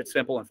trying to keep it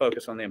simple and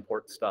focus on the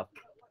important stuff.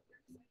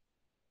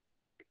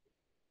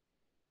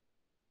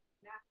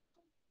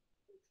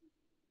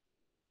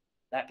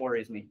 That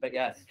worries me, but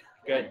yes,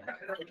 good.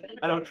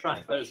 I don't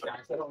trust those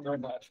guys. I don't know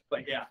much,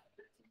 but yeah.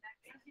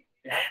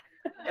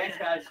 Thanks,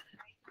 guys.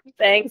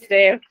 Thanks,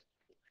 Dave.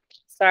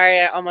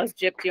 Sorry, I almost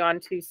gypped you on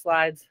 2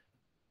 slides.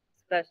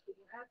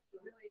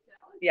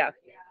 Yeah.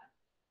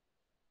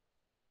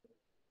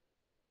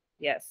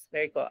 Yes,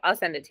 very cool. I'll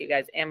send it to you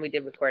guys, and we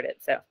did record it,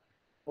 so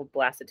we'll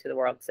blast it to the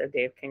world so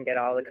Dave can get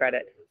all the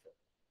credit.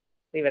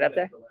 Leave it up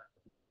there.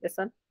 This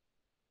one.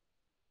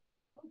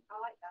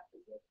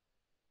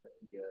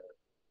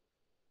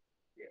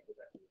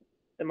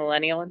 The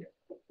millennial one?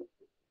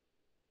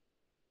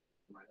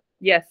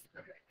 Yes.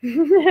 Good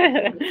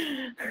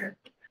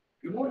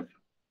morning.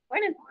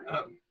 Morning.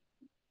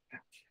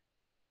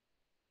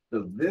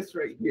 So this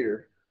right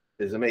here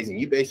is amazing.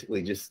 You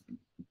basically just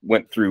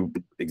went through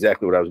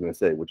exactly what I was going to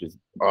say, which is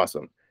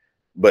awesome.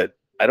 But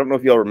I don't know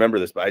if y'all remember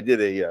this, but I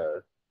did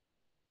a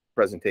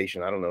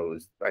presentation. I don't know. It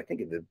was, I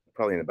think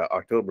probably in about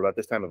October, about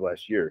this time of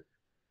last year,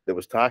 that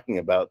was talking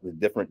about the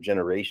different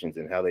generations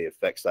and how they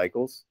affect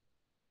cycles.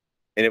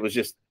 And it was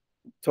just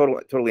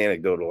totally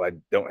anecdotal. I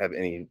don't have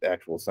any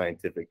actual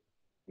scientific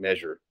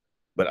measure,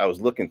 but I was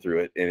looking through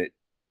it, and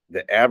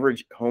the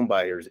average home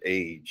buyer's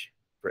age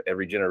for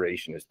every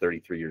generation is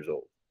 33 years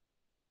old.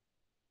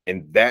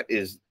 And that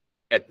is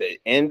at the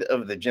end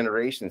of the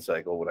generation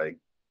cycle. What I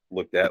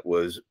looked at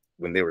was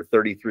when they were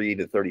 33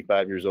 to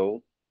 35 years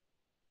old.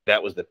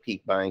 That was the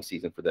peak buying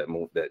season for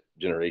that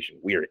generation.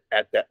 We are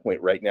at that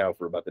point right now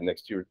for about the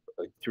next 2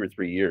 or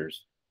 3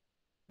 years.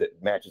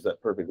 That matches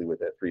up perfectly with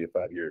that 3 to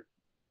 5 year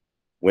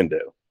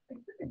window.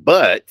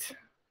 But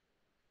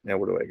now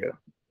where do I go?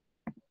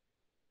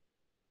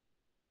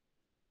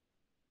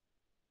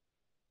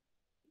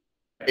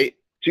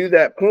 To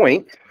that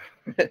point,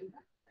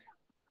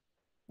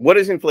 what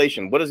is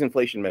inflation? What does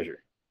inflation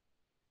measure?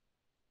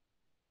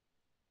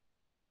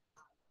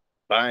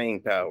 Buying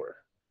power.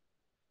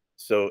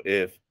 So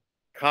if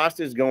cost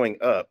is going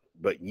up,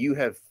 but you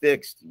have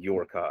fixed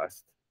your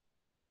cost,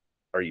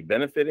 are you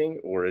benefiting,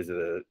 or is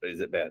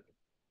it bad?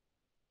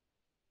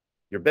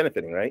 You're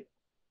benefiting, right?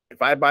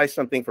 If I buy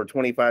something for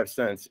 25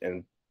 cents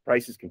and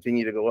prices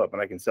continue to go up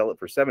and I can sell it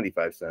for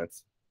 75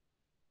 cents,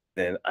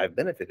 then I've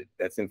benefited.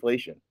 That's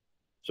inflation.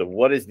 So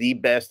what is the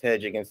best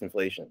hedge against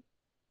inflation?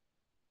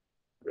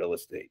 Real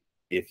estate.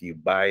 If you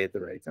buy at the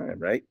right time,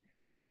 right?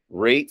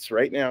 Rates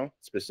right now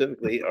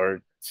specifically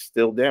are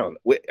still down.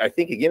 I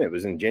think, again, it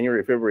was in January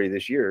or February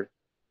this year.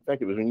 In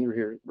fact, it was when you were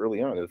here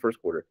early on in the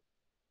first quarter.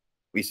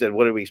 We said,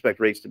 what do we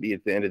expect rates to be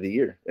at the end of the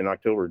year in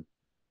October,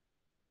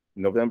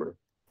 November?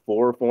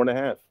 4,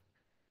 4.5.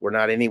 We're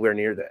not anywhere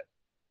near that.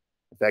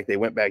 In fact, they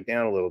went back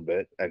down a little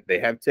bit. They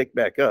have ticked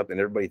back up, and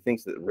everybody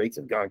thinks that rates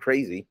have gone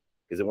crazy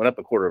because it went up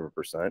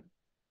 0.25%.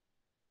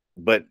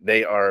 But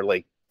they are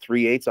like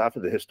 3/8 off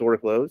of the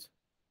historic lows.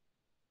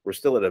 We're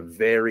still at a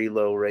very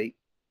low rate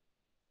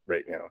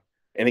right now.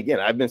 And again,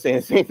 I've been saying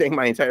the same thing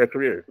my entire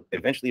career.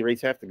 Eventually,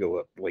 rates have to go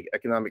up. Like,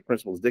 economic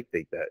principles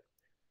dictate that.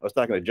 I was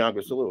talking to John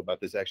Grisillo about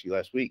this actually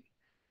last week,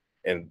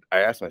 and I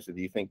asked him, I said,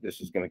 do you think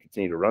this is going to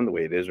continue to run the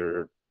way it is,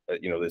 or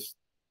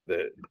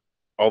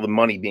all the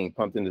money being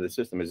pumped into the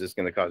system, is this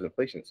going to cause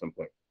inflation at some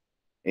point?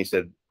 And he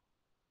said,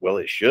 well,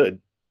 it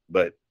should,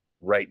 but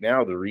right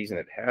now the reason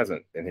it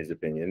hasn't, in his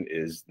opinion,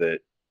 is that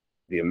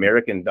the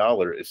American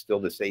dollar is still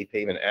the safe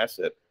haven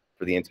asset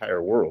for the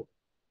entire world.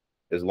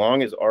 As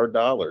long as our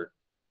dollar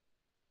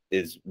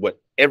is what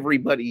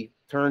everybody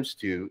turns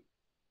to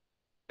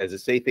as a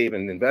safe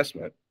haven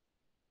investment,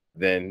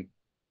 then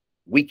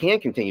we can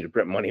continue to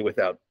print money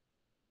without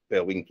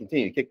fail. We can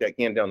continue to kick that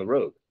can down the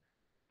road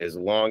as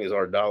long as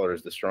our dollar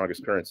is the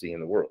strongest currency in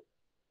the world.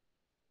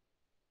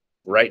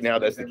 Right now,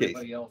 that's the case.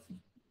 Everybody else is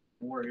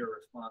more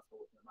irresponsible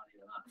with the money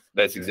than us.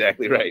 That's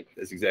exactly right.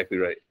 That's exactly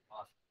right.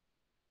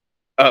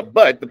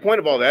 But the point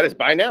of all that is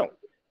buy now,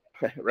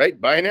 right?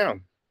 Buy now.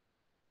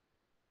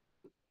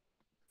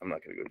 I'm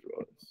not going to go through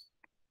all this.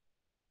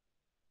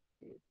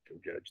 Go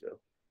judge, though.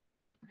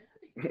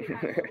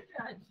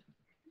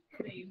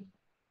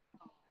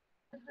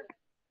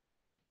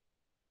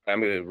 I'm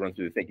going to run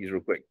through the thank yous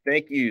real quick.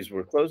 Thank yous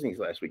were closings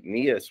last week.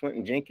 Nia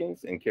Swinton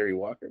Jenkins and Carrie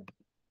Walker.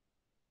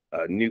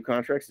 New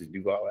contracts is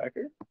Duval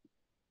Acker.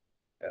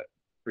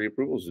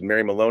 Pre-approvals is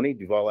Mary Maloney,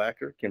 Duval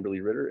Acker,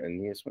 Kimberly Ritter, and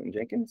Nia Swinton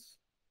Jenkins.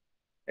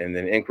 And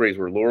then inquiries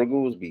were Laura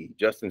Goolsby,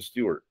 Justin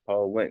Stewart,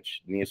 Paul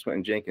Lynch, Nia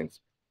Swinton Jenkins,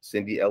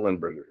 Cindy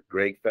Ellenberger,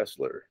 Greg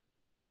Fessler,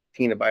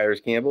 Tina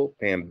Byers Campbell,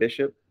 Pam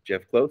Bishop,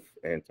 Jeff Cloth,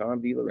 and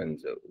Tom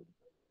DiLorenzo.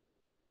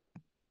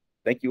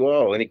 Thank you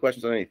all. Any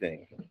questions on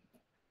anything?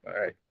 All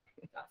right.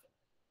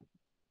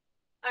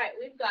 All right,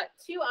 we've got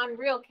 2 on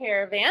Real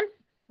Caravan.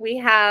 We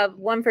have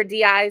one for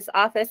DI's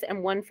office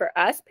and one for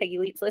us, Peggy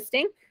Leet's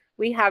listing.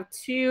 We have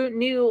 2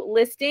 new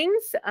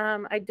listings.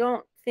 I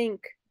don't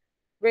think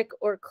Rick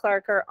or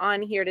Clark are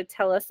on here to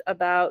tell us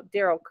about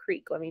Darrell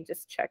Creek. Let me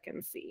just check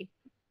and see.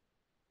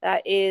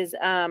 That is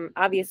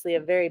obviously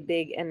a very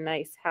big and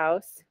nice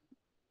house.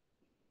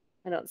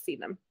 I don't see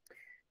them.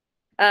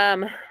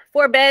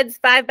 4 beds,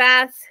 5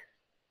 baths.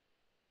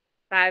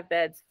 5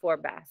 beds, 4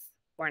 baths.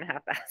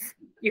 4.5 baths.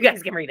 You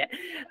guys can read it.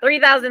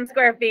 3,000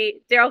 square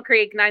feet. Darrell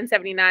Creek,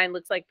 979.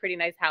 Looks like a pretty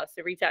nice house.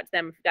 So reach out to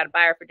them if you've got a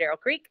buyer for Darrell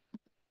Creek.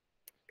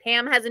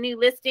 Pam has a new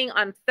listing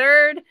on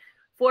 3rd.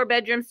 4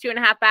 bedrooms,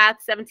 2.5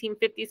 baths,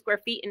 1,750 square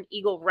feet in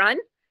Eagle Run.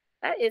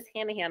 That is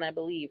Hanahan, I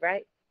believe,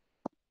 right?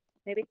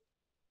 Maybe?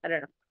 I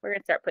don't know. We're going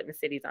to start putting the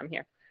cities on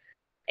here.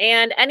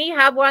 And any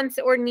have wants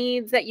or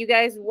needs that you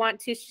guys want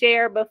to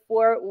share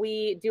before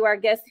we do our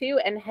guess who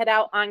and head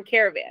out on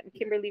Caravan.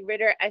 Kimberly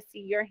Ritter, I see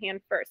your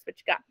hand first. What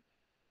you got?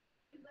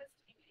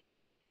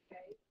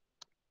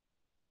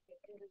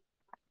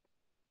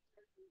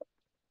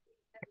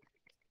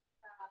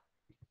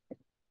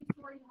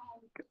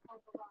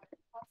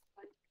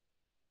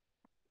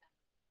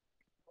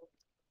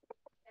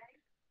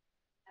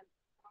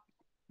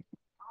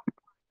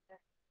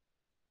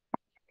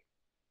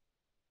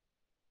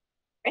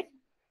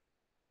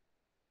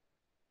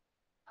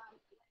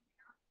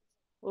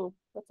 Oh,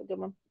 that's a good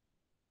one.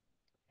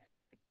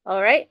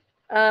 All right.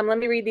 Let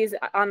me read these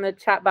on the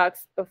chat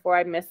box before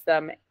I miss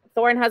them.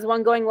 Thorne has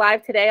one going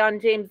live today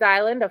on James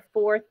Island, a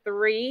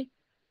 4.3,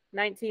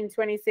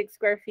 1926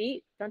 square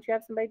feet. Don't you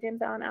have somebody,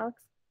 James Island, Alex?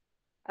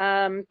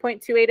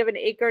 0.28 of an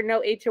acre,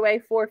 no HOA,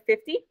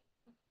 450.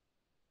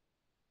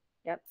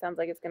 Yep, sounds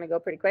like it's going to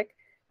go pretty quick.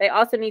 They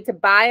also need to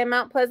buy a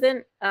Mount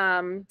Pleasant,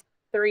 3.2,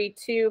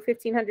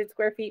 1,500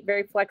 square feet,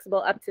 very flexible,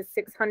 up to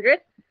 600.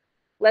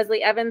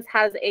 Leslie Evans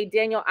has a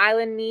Daniel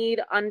Island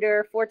need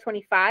under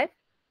 425.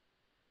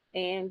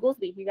 And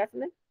Goolsby, you got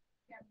something?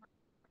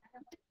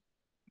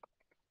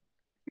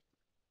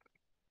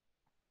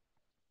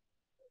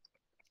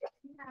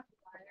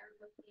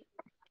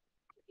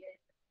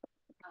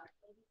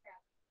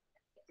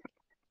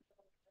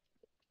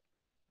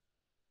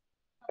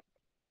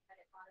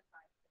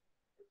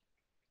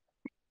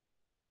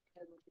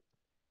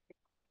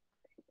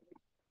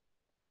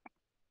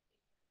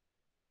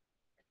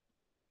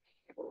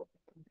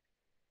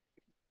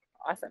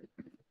 Awesome.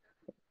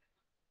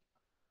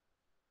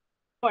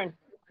 Corn.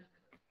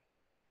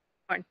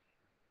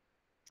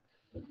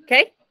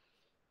 Okay.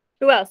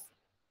 Who else?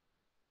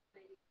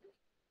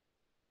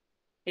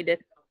 He did.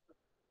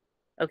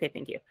 Okay,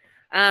 thank you.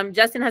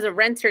 Justin has a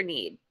renter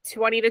need,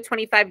 20 to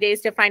 25 days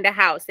to find a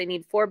house. They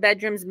need 4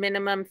 bedrooms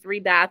minimum, 3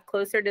 bath,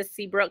 closer to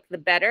Seabrook, the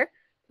better.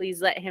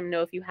 Please let him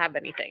know if you have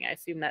anything. I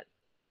assume that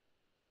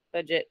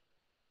budget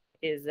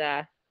is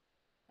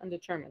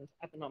undetermined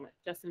at the moment.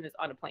 Justin is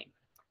on a plane.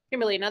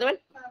 Kimberly, another one?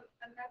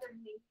 Another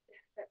need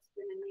that's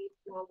been a need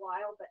for a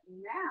while, but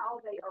now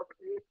they are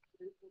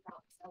producing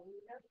without selling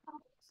their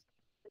house.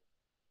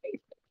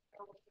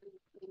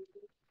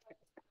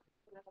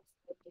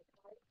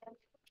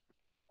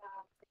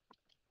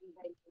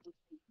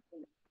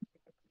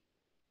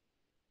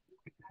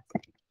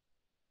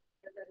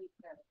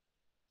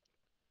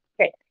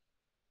 Okay.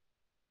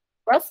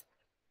 Ross?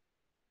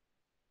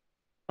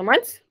 One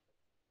once?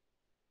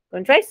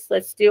 Going twice.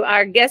 Let's do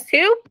our guess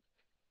who.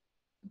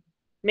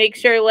 Make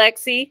sure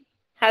Lexi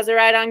has a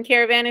ride on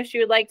Caravan if she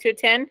would like to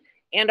attend.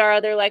 And our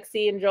other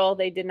Lexi and Joel,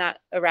 they did not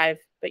arrive,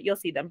 but you'll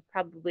see them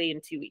probably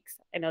in 2 weeks.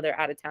 I know they're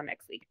out of town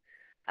next week.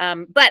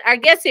 But our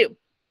guess who.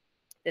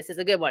 This is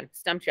a good one.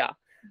 Stumped y'all.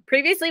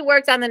 Previously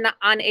worked on a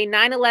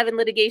 9/11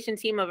 litigation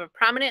team of a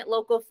prominent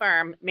local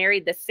firm,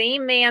 married the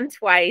same man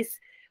twice,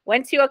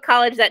 went to a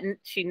college that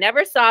she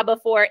never saw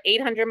before,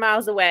 800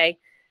 miles away,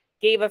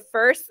 gave a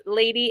first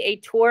lady a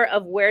tour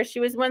of where she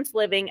was once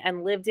living,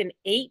 and lived in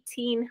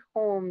 18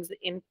 homes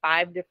in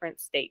 5 different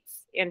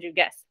states. Andrew,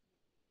 guess.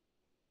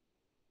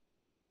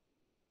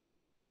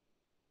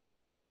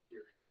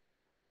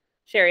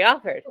 Sherry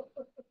Alford.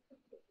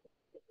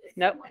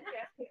 Nope.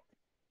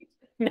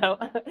 No.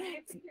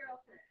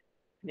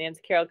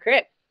 Nancy Carol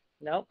Cripp.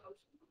 Nope.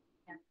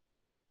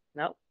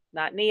 Nope.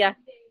 Not Nia.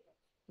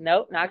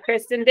 Nope. Not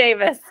Kristen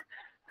Davis.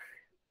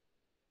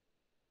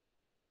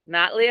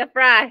 Not Leah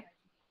Fry.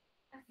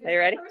 Are you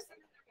ready?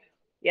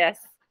 Yes.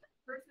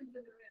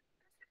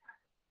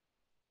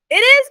 It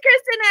is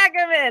Kristen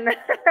Ackerman.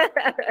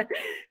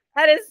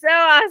 That is so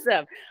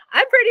awesome.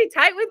 I'm pretty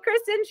tight with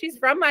Kristen. She's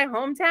from my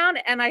hometown,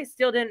 and I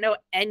still didn't know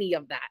any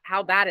of that.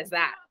 How bad is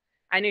that?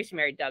 I knew she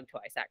married Doug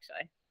twice,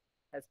 actually.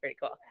 That's pretty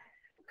cool.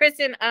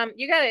 Kristen,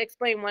 you got to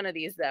explain one of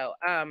these, though.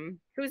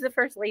 Who's the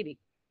first lady?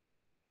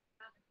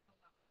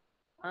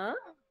 Huh?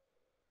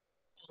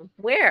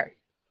 Where?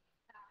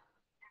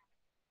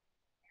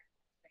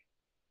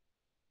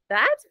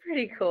 That's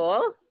pretty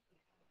cool.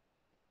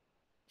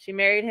 She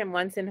married him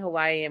once in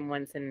Hawaii and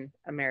once in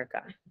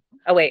America.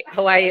 Oh, wait,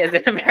 Hawaii is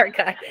in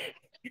America.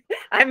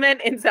 I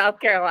meant in South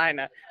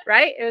Carolina,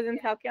 right? It was in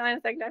South Carolina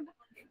second time?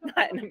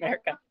 Not in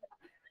America.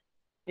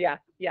 Yeah,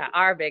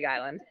 our big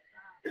island.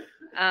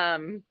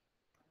 And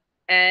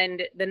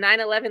the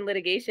 9/11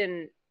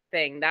 litigation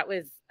thing, that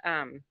was,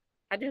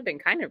 had to have been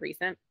kind of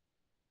recent.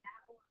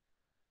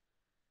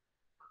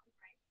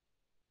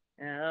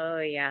 Oh,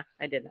 yeah,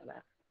 I did know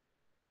that.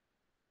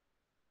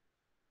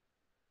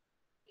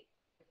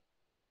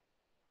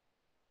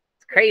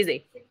 It's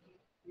crazy.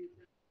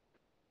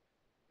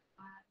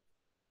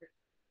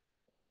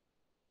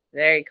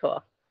 Very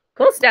cool.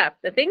 Cool stuff.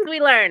 The things we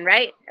learn,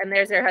 right? And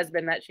there's her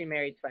husband that she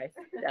married twice.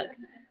 Doug,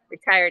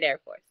 retired Air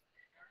Force.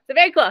 So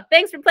very cool.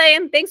 Thanks for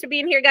playing. Thanks for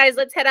being here, guys.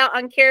 Let's head out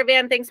on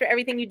Caravan. Thanks for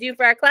everything you do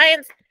for our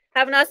clients.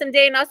 Have an awesome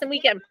day and awesome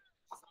weekend.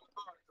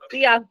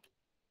 See ya.